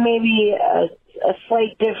there is maybe a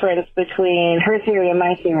slight difference between her theory and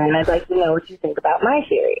my theory, and I'd like to know what you think about my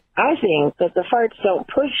theory. I think that the farts don't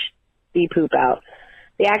push the poop out.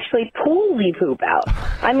 They actually pull the poop out.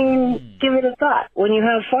 I mean, give it a thought. When you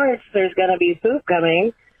have farts, there's going to be poop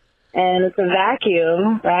coming, and it's a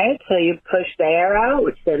vacuum, right? So you push the air out,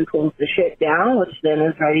 which then pulls the shit down, which then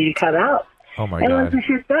is ready to come out. Oh, my God. God. And once the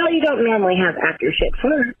shit's out, you don't normally have after shit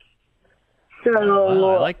farts. So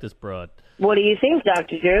I like this broad. What do you think,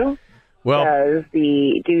 Dr. Drew? Well, do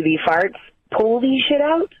the farts pull these shit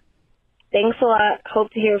out? Thanks a lot.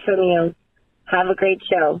 Hope to hear from you. Have a great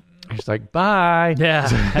show. She's like, bye.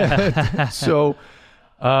 Yeah. So,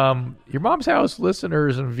 your Mom's House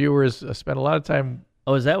listeners and viewers spend a lot of time.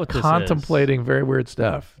 Oh, is that what this is? Contemplating very weird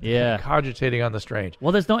stuff. Yeah. Cogitating on the strange.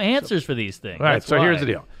 Well, there's no answers for these things. All right. That's So why. here's the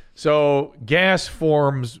deal. So gas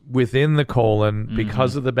forms within the colon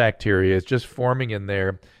because of the bacteria. It's just forming in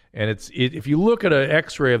there. And if you look at an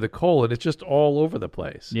X-ray of the colon, it's just all over the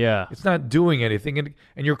place. Yeah. It's not doing anything.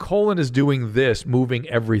 And your colon is doing this, moving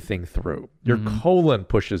everything through. Your colon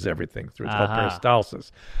pushes everything through. It's called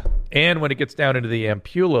peristalsis. And when it gets down into the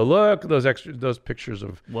ampulla, look at those pictures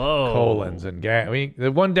of colons and gas. I mean,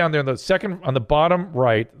 the one down there, the second on the bottom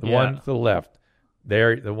right, the one to the left.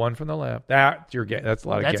 There, the one from the left. That's your gas. That's a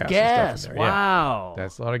lot of gas. That's gas. And stuff in there. Wow. Yeah.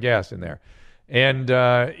 That's a lot of gas in there. And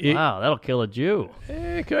wow, that'll kill a Jew.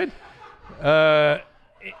 It could. Wow,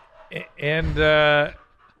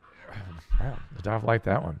 I don't like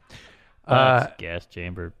that one. That's gas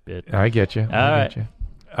chamber bit. I get you. All right.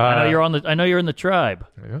 I know you're I know you're in the tribe.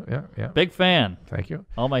 Yeah. Big fan. Thank you.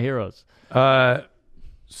 All my heroes. So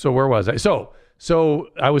where was I? So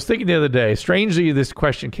I was thinking the other day, strangely, this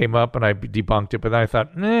question came up and I debunked it, but then I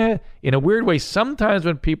thought, in a weird way, sometimes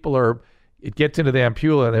when people it gets into the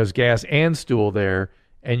ampulla and there's gas and stool there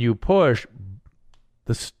and you push,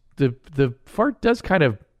 the fart does kind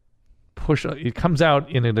of push. It comes out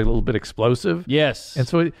in a little bit explosive. Yes. And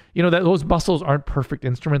so, those muscles aren't perfect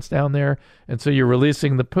instruments down there. And so you're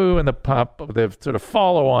releasing the poo and the pop, the sort of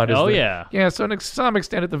follow on. Yeah. So to some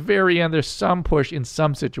extent at the very end, there's some push in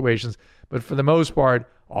some situations. But for the most part,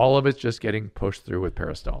 all of it's just getting pushed through with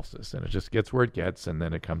peristalsis. And it just gets where it gets, and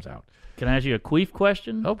then it comes out. Can I ask you a queef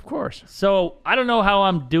question? Oh, of course. So I don't know how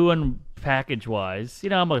I'm doing package-wise.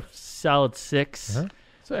 I'm a solid 6.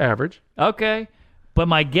 It's average. Okay. But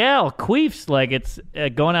my gal queefs like it's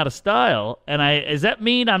going out of style. And does that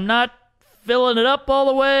mean I'm not filling it up all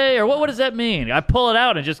the way? Or what does that mean? I pull it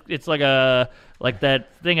out and it's like that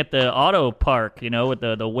thing at the auto park, with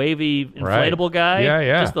the wavy inflatable guy.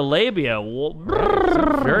 Yeah. Just the labia.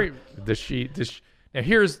 Now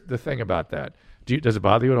here's the thing about that. Does it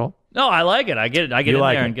bother you at all? No, I like it. I get in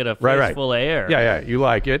there and get a face full of air. Yeah, you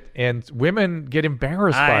like it. And women get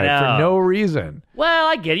embarrassed by it for no reason. Well,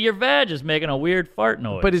 I get it. Your vag is making a weird fart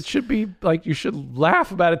noise. But it should be like you should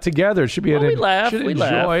laugh about it together. It should be we laugh. Should we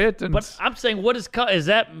enjoy laugh. it. But I'm saying, is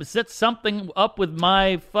that something up with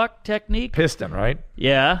my fuck technique? Piston, right?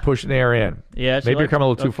 Yeah. Pushing air in. Yeah. Maybe you're coming a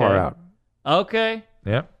little too far out. Okay.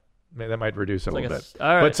 Yeah. That might reduce it a little bit.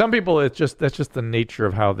 All right. But some people, that's just the nature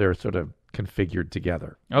of how they're sort of configured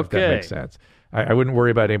together. Okay. If that makes sense. I wouldn't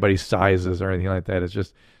worry about anybody's sizes or anything like that. It's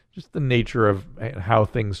just the nature of how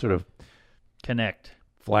things sort of connect,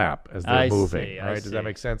 flap as they're moving. See, right? Does that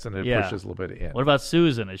make sense? And it pushes a little bit in. What about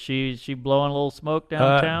Susan? Is she blowing a little smoke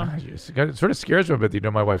downtown? It sort of scares me a bit that you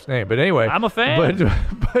know my wife's name. But anyway, I'm a fan.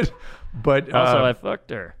 But also I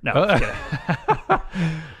fucked her. No,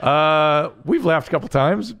 we've laughed a couple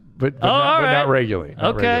times. But not regularly.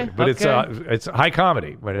 Okay. But it's high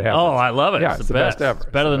comedy when it happens. Oh, I love it. Yeah, it's the best ever.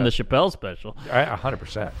 It's better than the Chappelle special.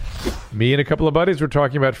 100%. Me and a couple of buddies were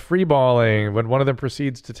talking about free balling when one of them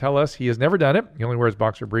proceeds to tell us he has never done it. He only wears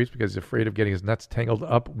boxer briefs because he's afraid of getting his nuts tangled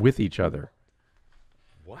up with each other.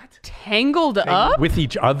 What? Tangled up? With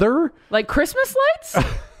each other? Like Christmas lights?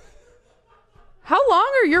 How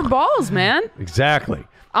long are your balls, man? Exactly.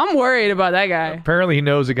 I'm worried about that guy. Apparently, he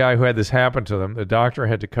knows a guy who had this happen to them. The doctor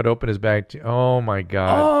had to cut open his bag. Oh, my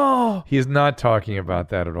God. Oh. He is not talking about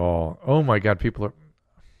that at all. Oh, my God. People are...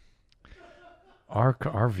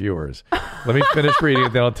 Our viewers. Let me finish reading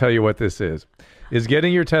it, then I'll tell you what this is. Is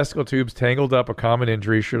getting your testicle tubes tangled up a common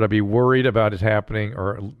injury? Should I be worried about it happening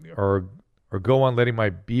or go on letting my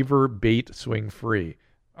beaver bait swing free?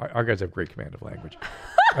 Our guys have great command of language.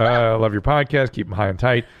 I love your podcast. Keep them high and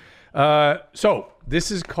tight. So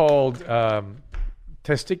this is called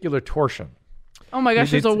testicular torsion. Oh my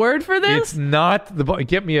gosh, there's a word for this? It's not the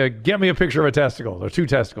get me a picture of a testicle or two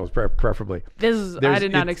testicles preferably. I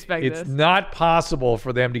did not expect this. It's not possible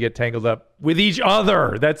for them to get tangled up with each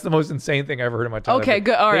other. That's the most insane thing I've ever heard in my time. Okay,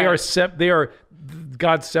 good. All right. They are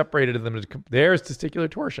God separated them. There's testicular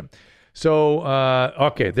torsion. So,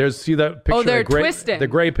 see that picture? Oh, they're twisting. The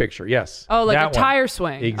gray picture, yes. Oh, like that a tire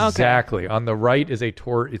swing. Exactly. Okay. On the right is a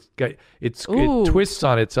it twists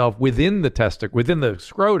on itself within the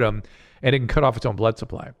scrotum, and it can cut off its own blood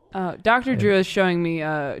supply. Dr. Drew is showing me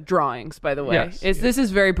drawings, by the way. Yes, This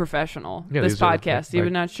is very professional, this podcast. He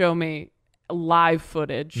would not show me live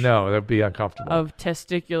footage. No, that'd be uncomfortable. Of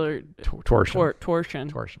testicular torsion.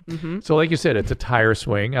 Mm-hmm. So, like you said, it's a tire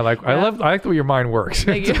swing. I like the way your mind works.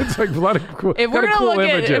 It's like a lot of cool. If we're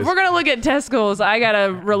gonna look at testicles, I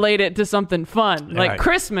gotta relate it to something fun, like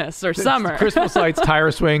Christmas or summer. Christmas lights,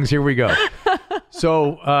 tire swings. Here we go.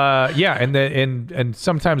 So and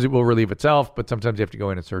sometimes it will relieve itself, but sometimes you have to go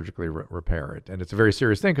in and surgically repair it, and it's a very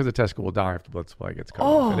serious thing because the testicle will die if the blood supply gets cut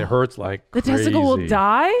off, and it hurts like the crazy. testicle will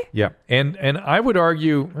die. Yeah, and I would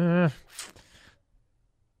argue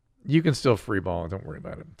you can still free ball. Don't worry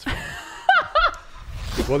about it. It's fine.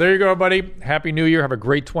 Well, there you go, everybody. Happy New Year. Have a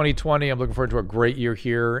great 2020. I'm looking forward to a great year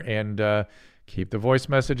here, and keep the voice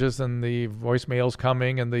messages and the voicemails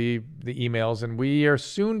coming and the emails. And we are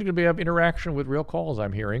soon going to have interaction with real calls,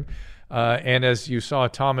 I'm hearing. And as you saw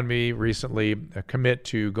Tom and me recently commit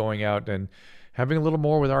to going out and having a little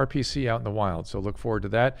more with RPC out in the wild. So look forward to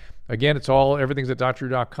that. Again, everything's at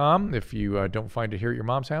DrDrew.com if you don't find it here at your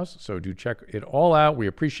mom's house. So do check it all out. We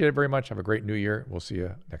appreciate it very much. Have a great New Year. We'll see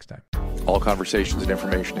you next time. All conversations and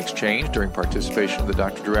information exchanged during participation in the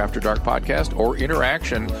Dr. Drew After Dark podcast or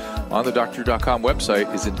interaction on the DrDrew.com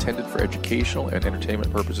website is intended for educational and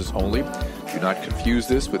entertainment purposes only. Do not confuse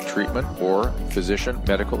this with treatment or physician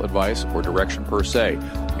medical advice or direction per se.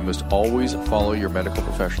 You must always follow your medical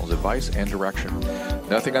professional's advice and direction.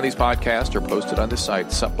 Nothing on these podcasts or posted on this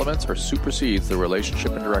site supplements or supersedes the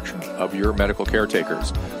relationship and direction of your medical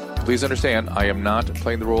caretakers. Please understand, I am not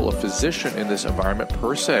playing the role of physician in this environment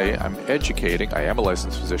per se. I'm educating. I am a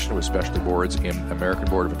licensed physician with specialty boards in American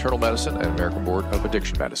Board of Internal Medicine and American Board of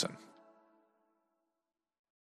Addiction Medicine.